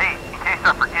 Hey, in case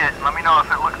I forget, let me know if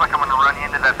it looks like I'm going to run you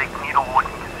into that big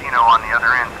needle-looking casino on the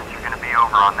other end, since you're going to be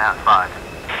over on that side.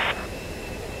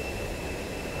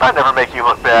 I never make you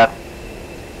look bad.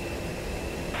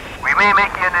 We may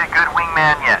make you into a good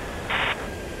wingman yet.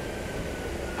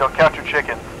 Don't count your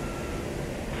chickens.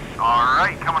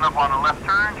 Alright, coming up on the left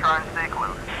turn, try and stay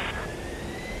close.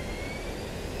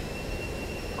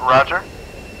 Roger.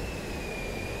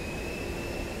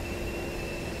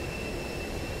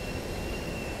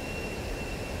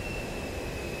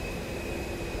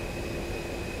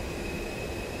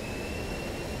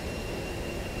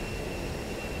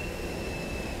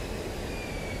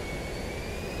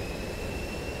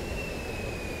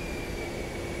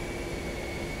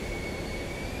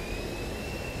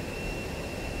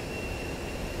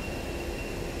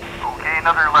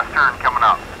 another left turn coming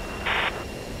up.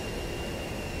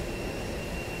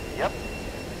 Yep.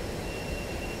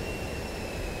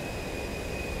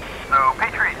 So,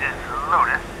 Patriot is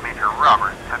Lotus, Major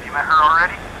Roberts. Have you met her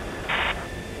already?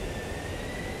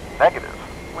 Negative.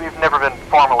 We've never been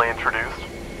formally introduced.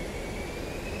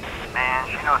 Man,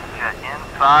 she knows the jet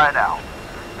inside out.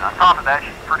 And on top of that,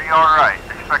 she's pretty alright.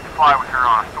 Expect to fly with her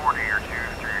on a sortie or two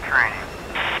through your training.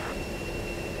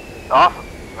 Awesome.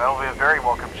 That'll be a very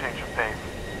welcome change of pace.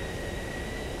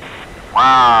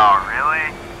 Wow,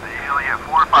 really? They usually get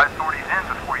 4 or 5 sorties in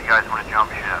before you guys want to jump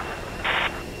ship.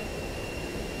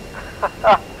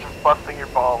 Just busting your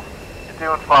balls. You're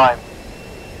doing fine.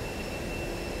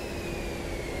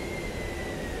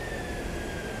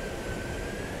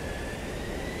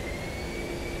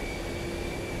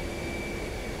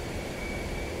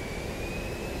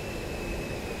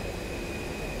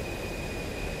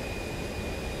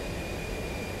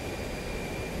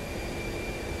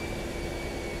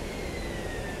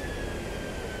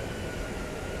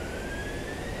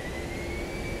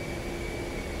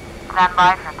 Stand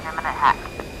by for 2-minute hack.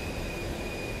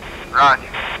 Roger.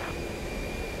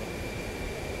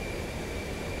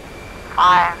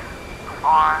 5,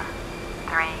 4,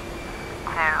 3,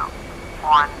 2,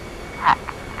 1, hack.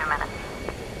 2 minutes.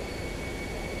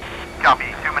 Copy,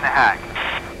 2-minute hack.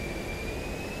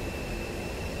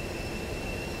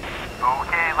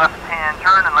 Okay, left-hand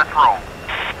turn and let's roll.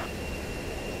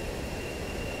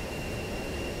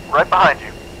 Right behind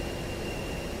you.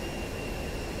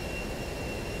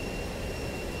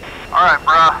 Alright,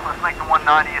 bruh, let's make the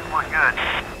 190th look good.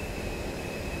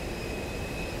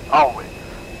 Always.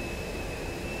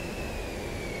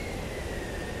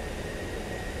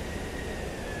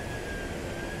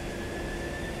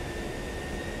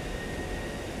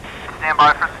 Stand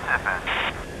by for the stiffen.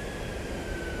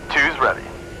 2's ready.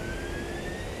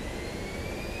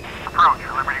 Approach,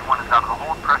 Liberty 1 is out of the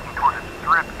hold, pressing towards its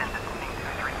strip and descending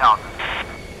to 3000.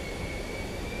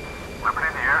 Liberty,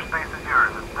 the airspace is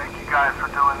yours, and thank you guys for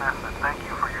doing this, and thank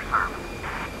you for your service.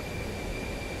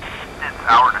 It's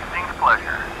our distinct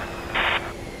pleasure.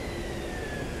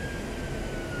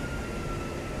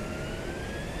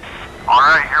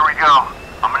 Alright, here we go.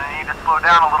 I'm gonna need to slow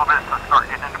down a little bit so start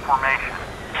getting into formation.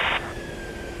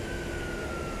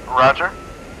 Roger.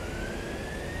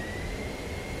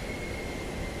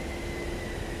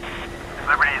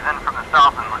 Liberty is in from the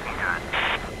south and looking good.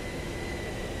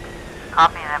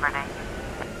 Copy, Liberty.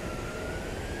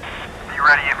 Be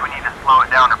ready if we need to slow it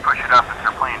down or push it up if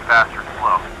they're playing fast or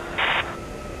slow.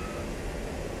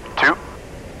 2.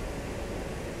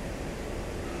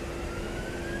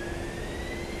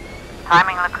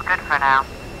 Timing looks good for now.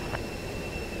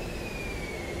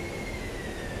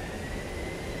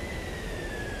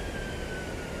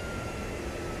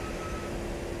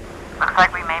 Looks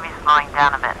like we may be slowing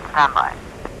down a bit. Stand by.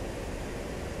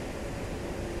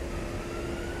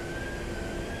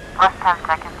 Plus 10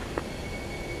 seconds.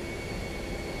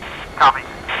 Copy.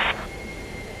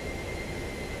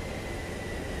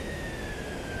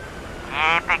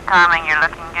 Keep it coming, you're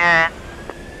looking good.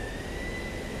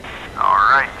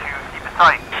 Alright, 2, keep it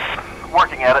tight.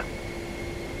 Working at it.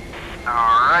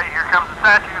 Alright, here comes the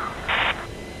statue.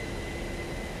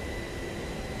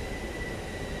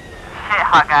 Shit,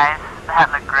 hot guys.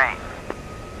 That looked great.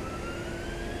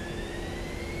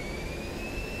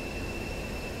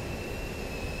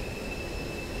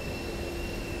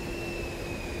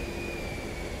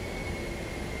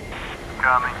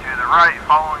 Coming to the right,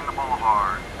 following the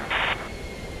boulevard.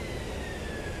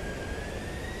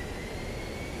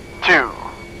 2.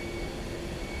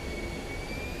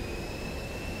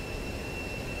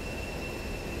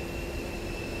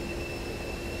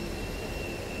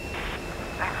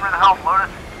 Thanks for the help,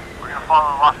 Lotus. We're gonna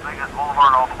follow Las Vegas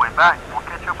Boulevard all the way back. We'll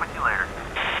catch up with you later.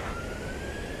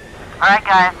 Alright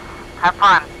guys, have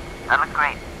fun. That looked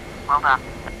great. Well done.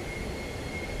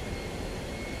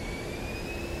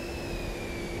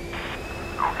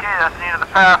 Okay, that's the end of the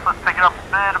pass. Let's pick it up a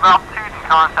bit of altitude and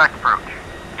contact approach.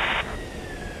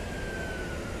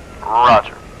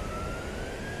 Roger.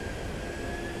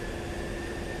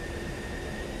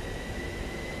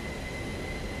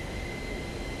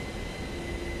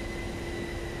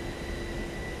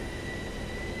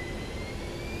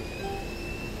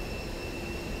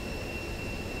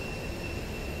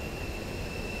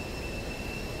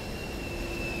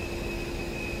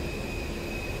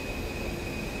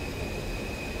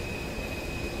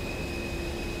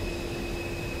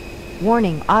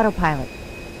 Warning, autopilot.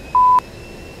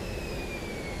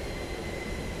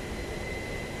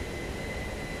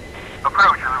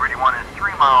 Approach, Liberty 1 is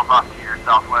 3 miles off to your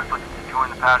southwest, looking to join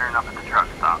the pattern up at the truck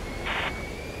stop.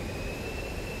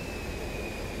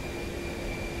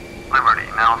 Liberty,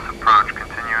 Nellis approach.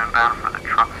 Continue inbound for the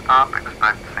truck stop.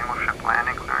 Expect single ship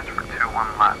landing clearance for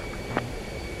 2-1 left.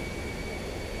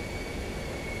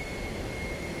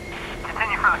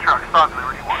 Continue for the truck stop,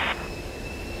 Liberty 1.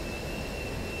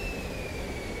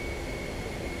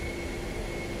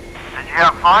 Did you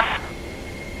have fun?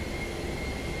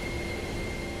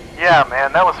 Yeah,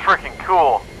 man, that was freaking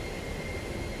cool.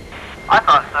 I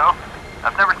thought so.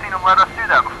 I've never seen them let us do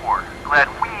that before. Glad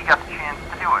we got the chance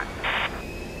to do it.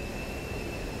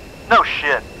 No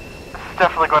shit. This is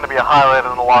definitely going to be a highlight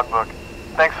in the logbook.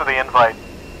 Thanks for the invite.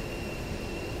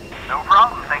 No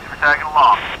problem. Thanks for tagging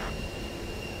along.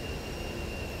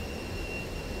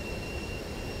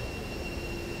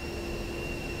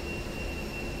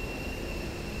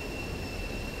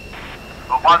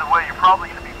 Oh, by the way, you're probably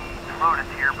going to be meeting Lotus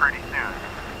here pretty soon.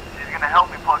 She's going to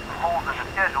help me plug some holes in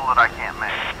the schedule that I can't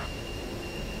make.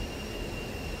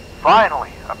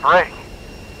 Finally, a break.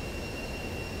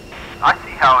 I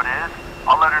see how it is.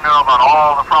 I'll let her know about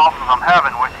all the problems I'm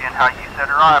having with you and how you said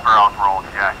her eyebrows were all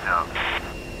jacked up.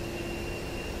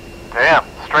 Damn,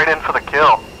 straight in for the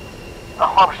kill.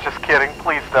 Oh, I was just kidding.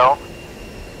 Please don't.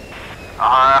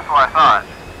 That's what I thought.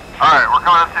 Alright, we're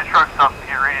coming up to the truck stop to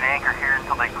get ready to anchor here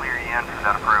until they clear you in for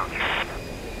that approach.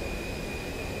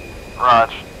 Raj.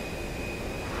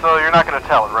 So you're not going to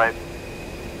tell it, right?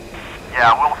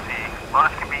 Yeah, we'll see.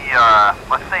 Lotus can be,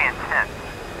 let's say intense.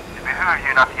 It behooves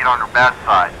you not to get on her bad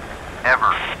side.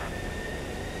 Ever.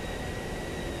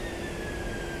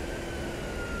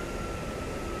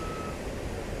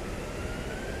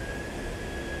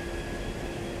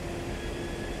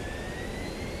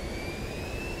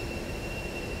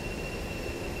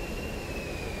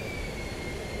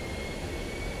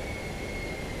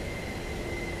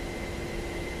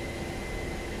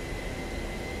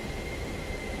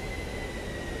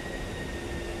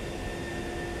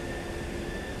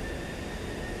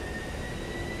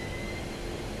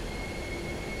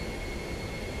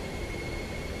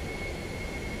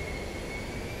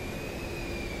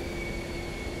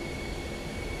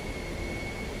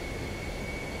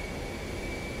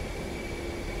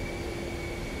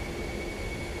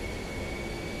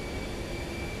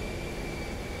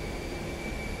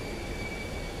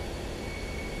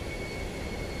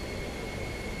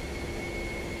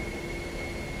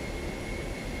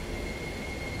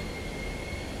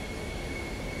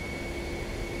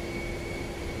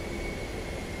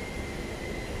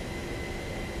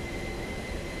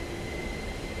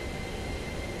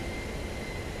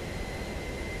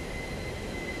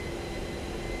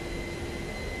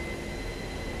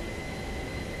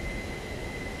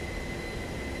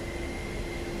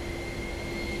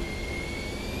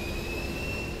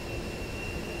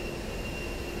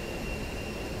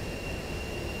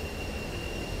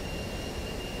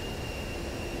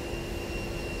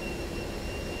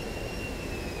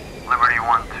 Liberty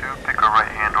 1-2, pick a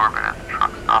right-hand orbit at the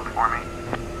truck stop for me.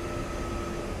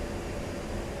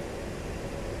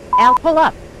 Al, pull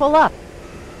up. Pull up.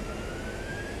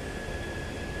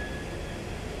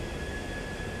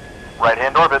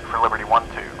 Right-hand orbit for Liberty 1-2.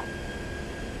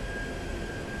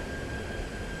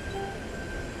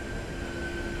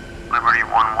 Liberty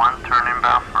 1-1, turn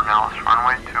inbound for Nellis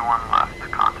runway 21 left,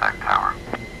 contact tower.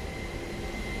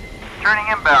 Turning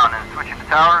inbound and switching to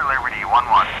tower, Liberty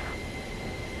 1-1.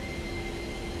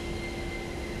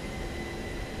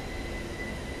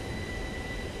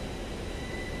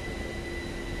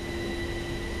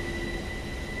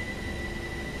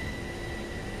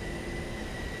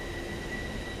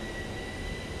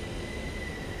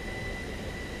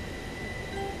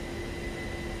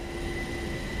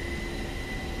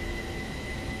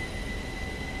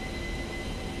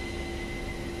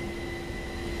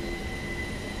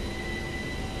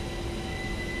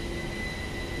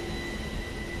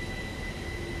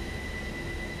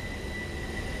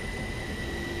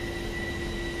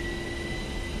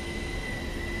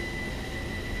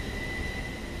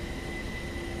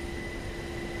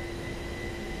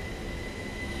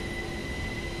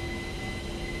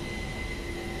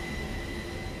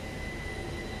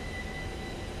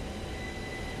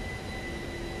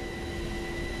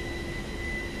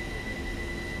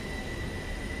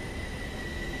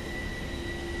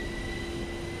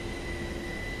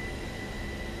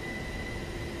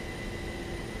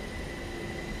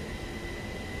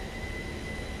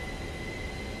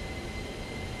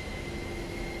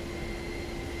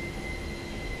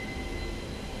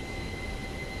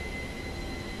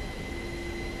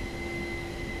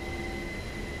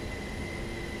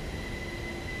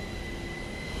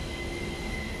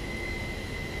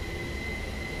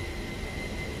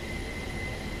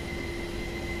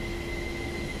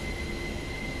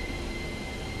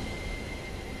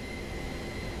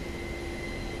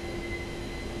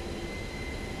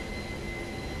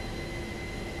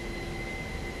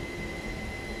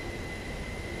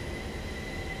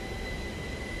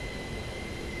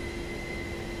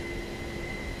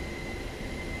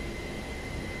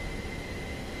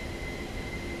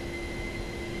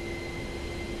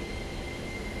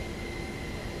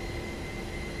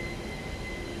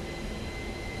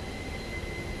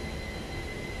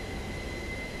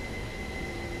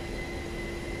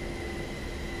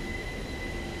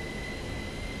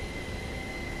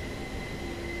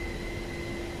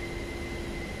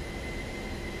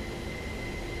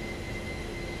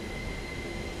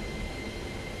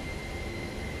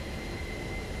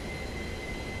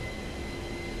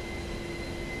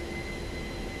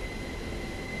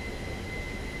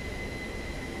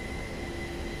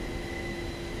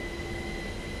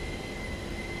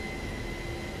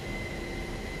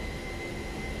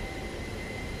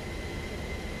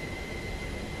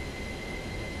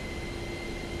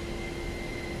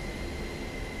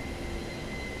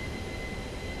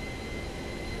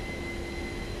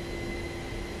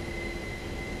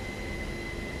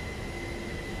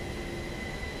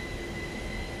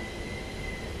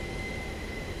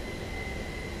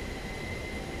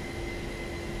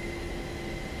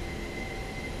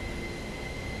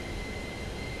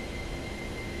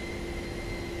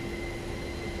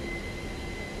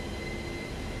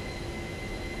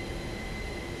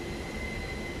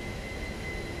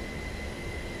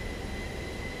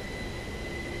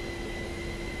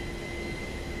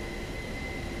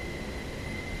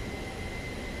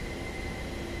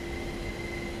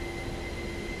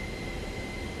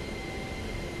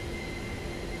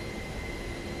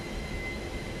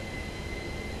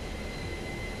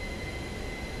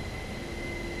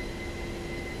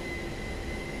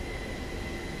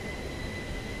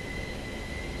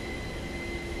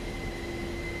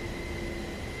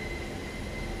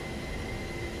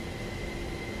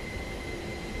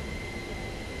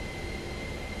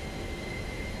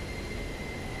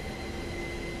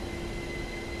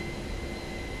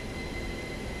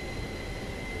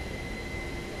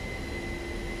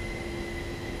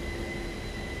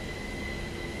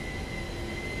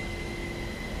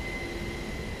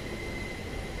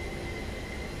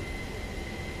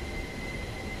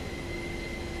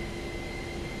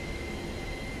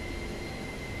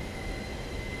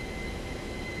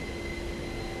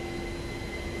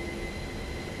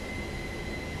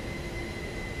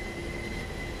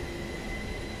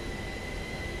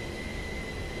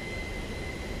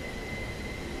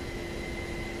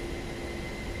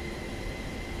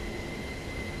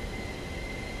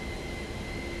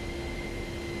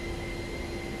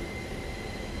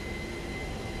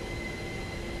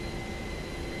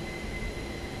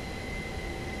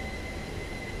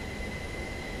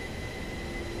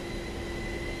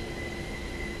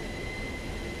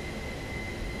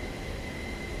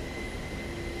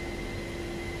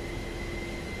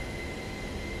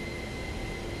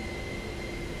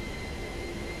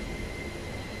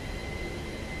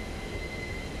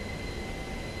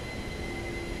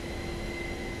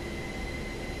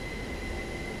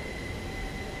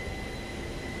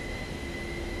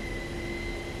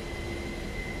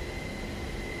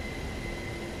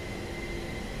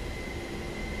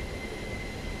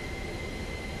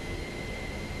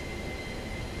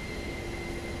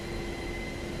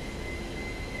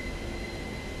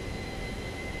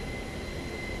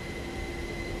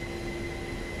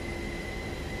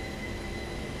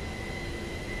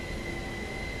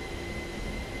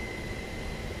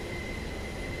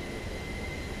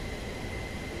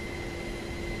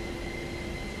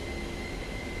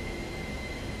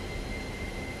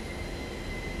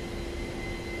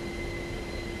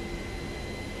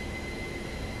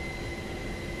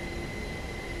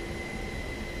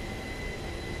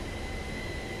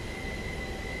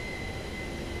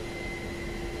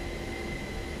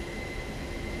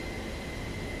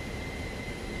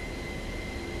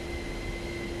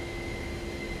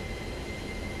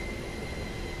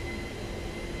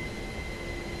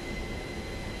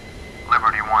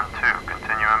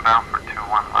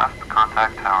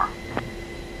 contact tower.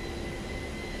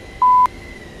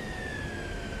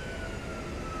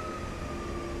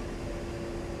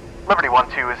 Liberty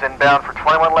 1-2 is inbound for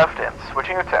 21 left in,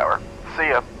 switching your tower. See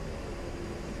ya.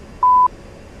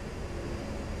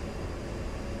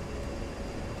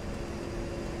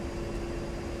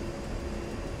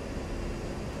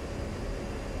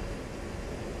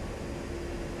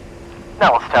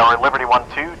 Nellis Tower, Liberty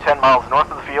 1-2, 10 miles north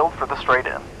of the field for the straight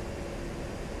in.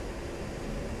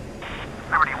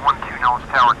 Liberty 1-2, Nellis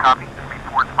Tower, copy.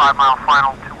 Report 5 mile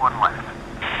final, 2-1 left.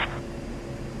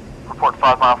 Report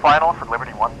 5 mile final for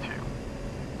Liberty 1-2.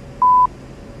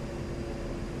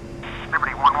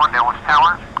 Liberty 1-1, Nellis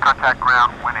Tower, contact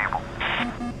ground when able.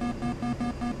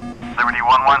 Liberty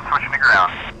 1-1, switching to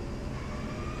ground.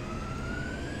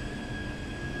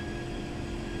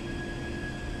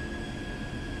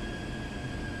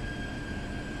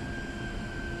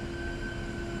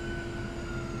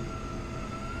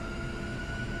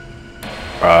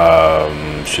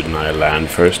 Shouldn't I land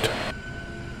first?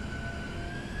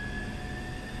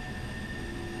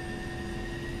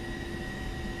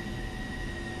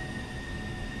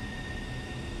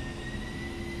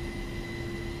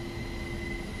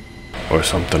 Or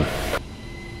something.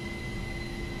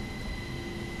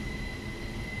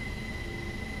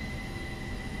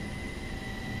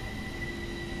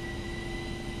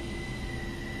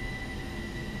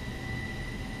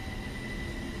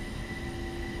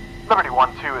 Liberty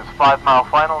 1-2 is 5 mile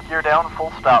final, gear down,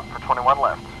 full stop for 21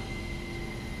 left.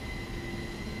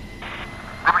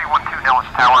 Liberty 1-2, Nellis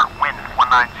Tower, wind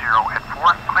 190 at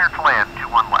 4, clear to land,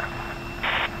 2-1 left.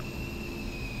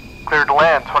 Cleared to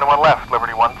land, 21 left,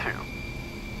 Liberty 1-2.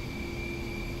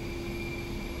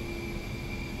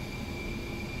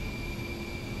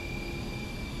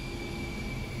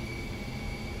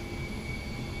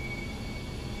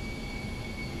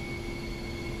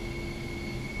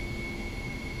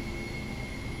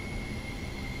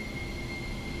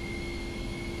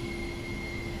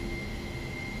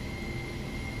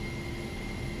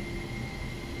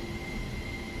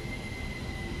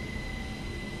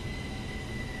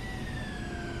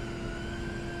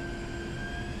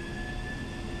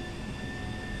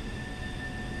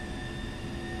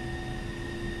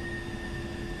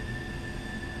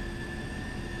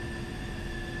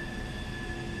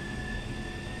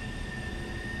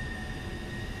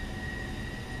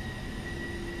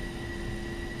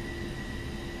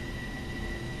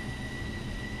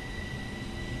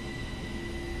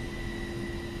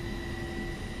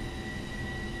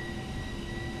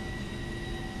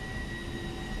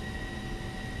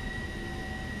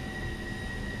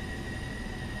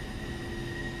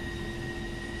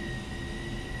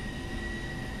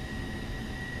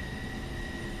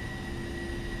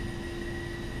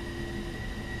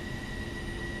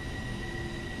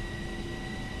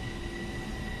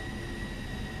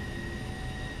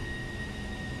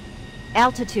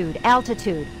 Altitude,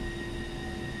 altitude.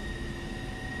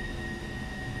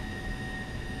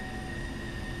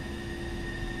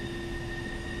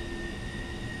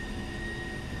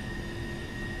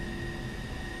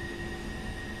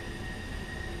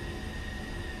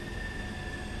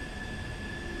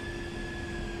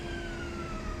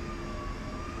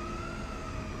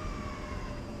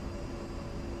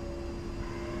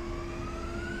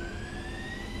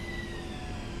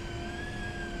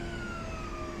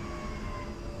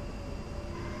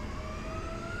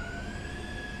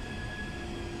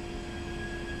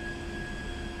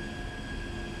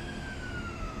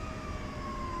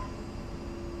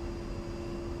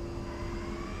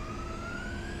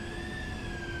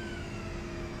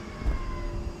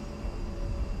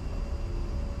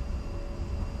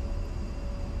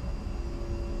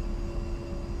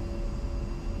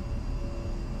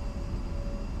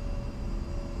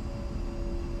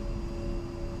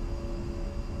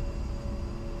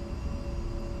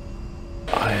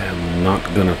 I am not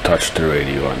gonna touch the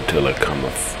radio until I come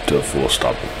to a full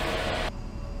stop.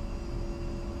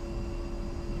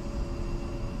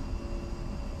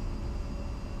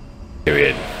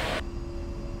 Period.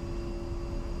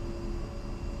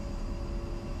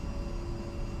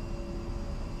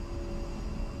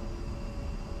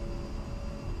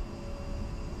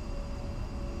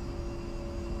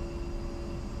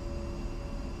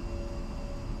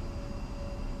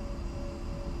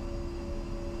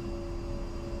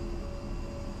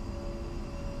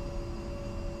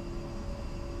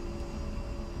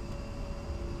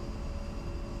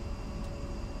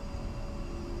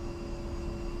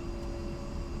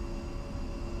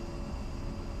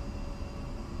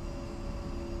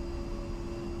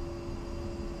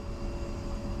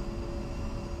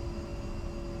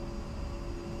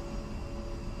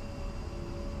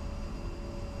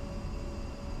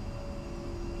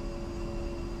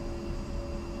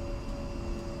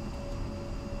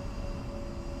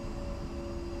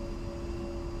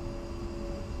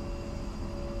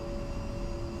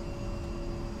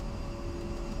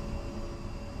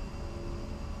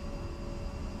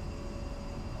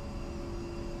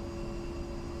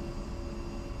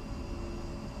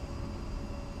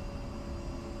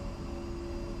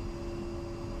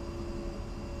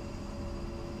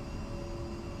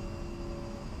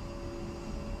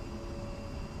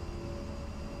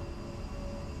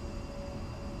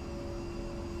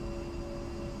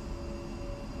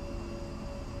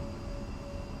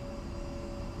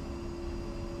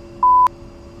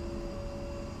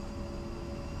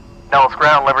 Nellis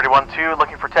Ground, Liberty 1-2,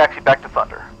 looking for taxi back to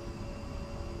Thunder.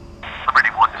 Liberty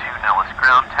 1-2, Nellis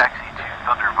Ground, taxi to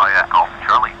Thunder via Golf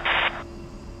Charlie.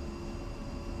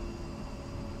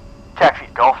 Taxi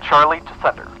Golf Charlie to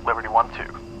Thunder, Liberty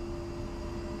 1-2.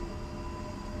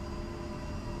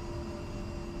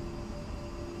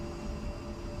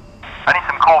 I need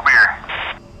some cold beer.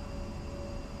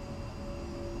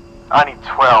 I need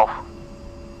 12.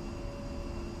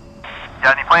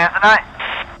 Got any plans tonight?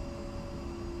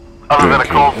 Other than a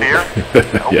cold beer?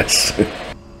 Yes. A few of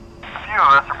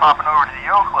us are popping over to the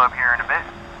Yo Club here in a bit.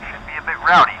 Should be a bit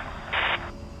rowdy.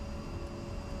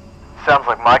 Sounds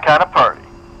like my kind of party.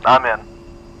 I'm in.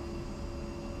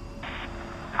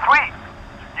 Sweet.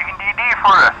 You can DD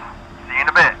for us. See you in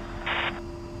a bit.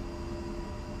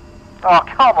 Oh,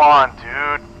 come on,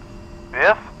 dude.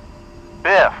 Biff?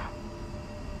 Biff.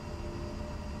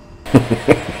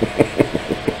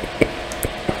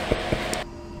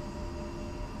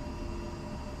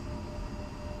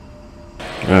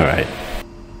 All right.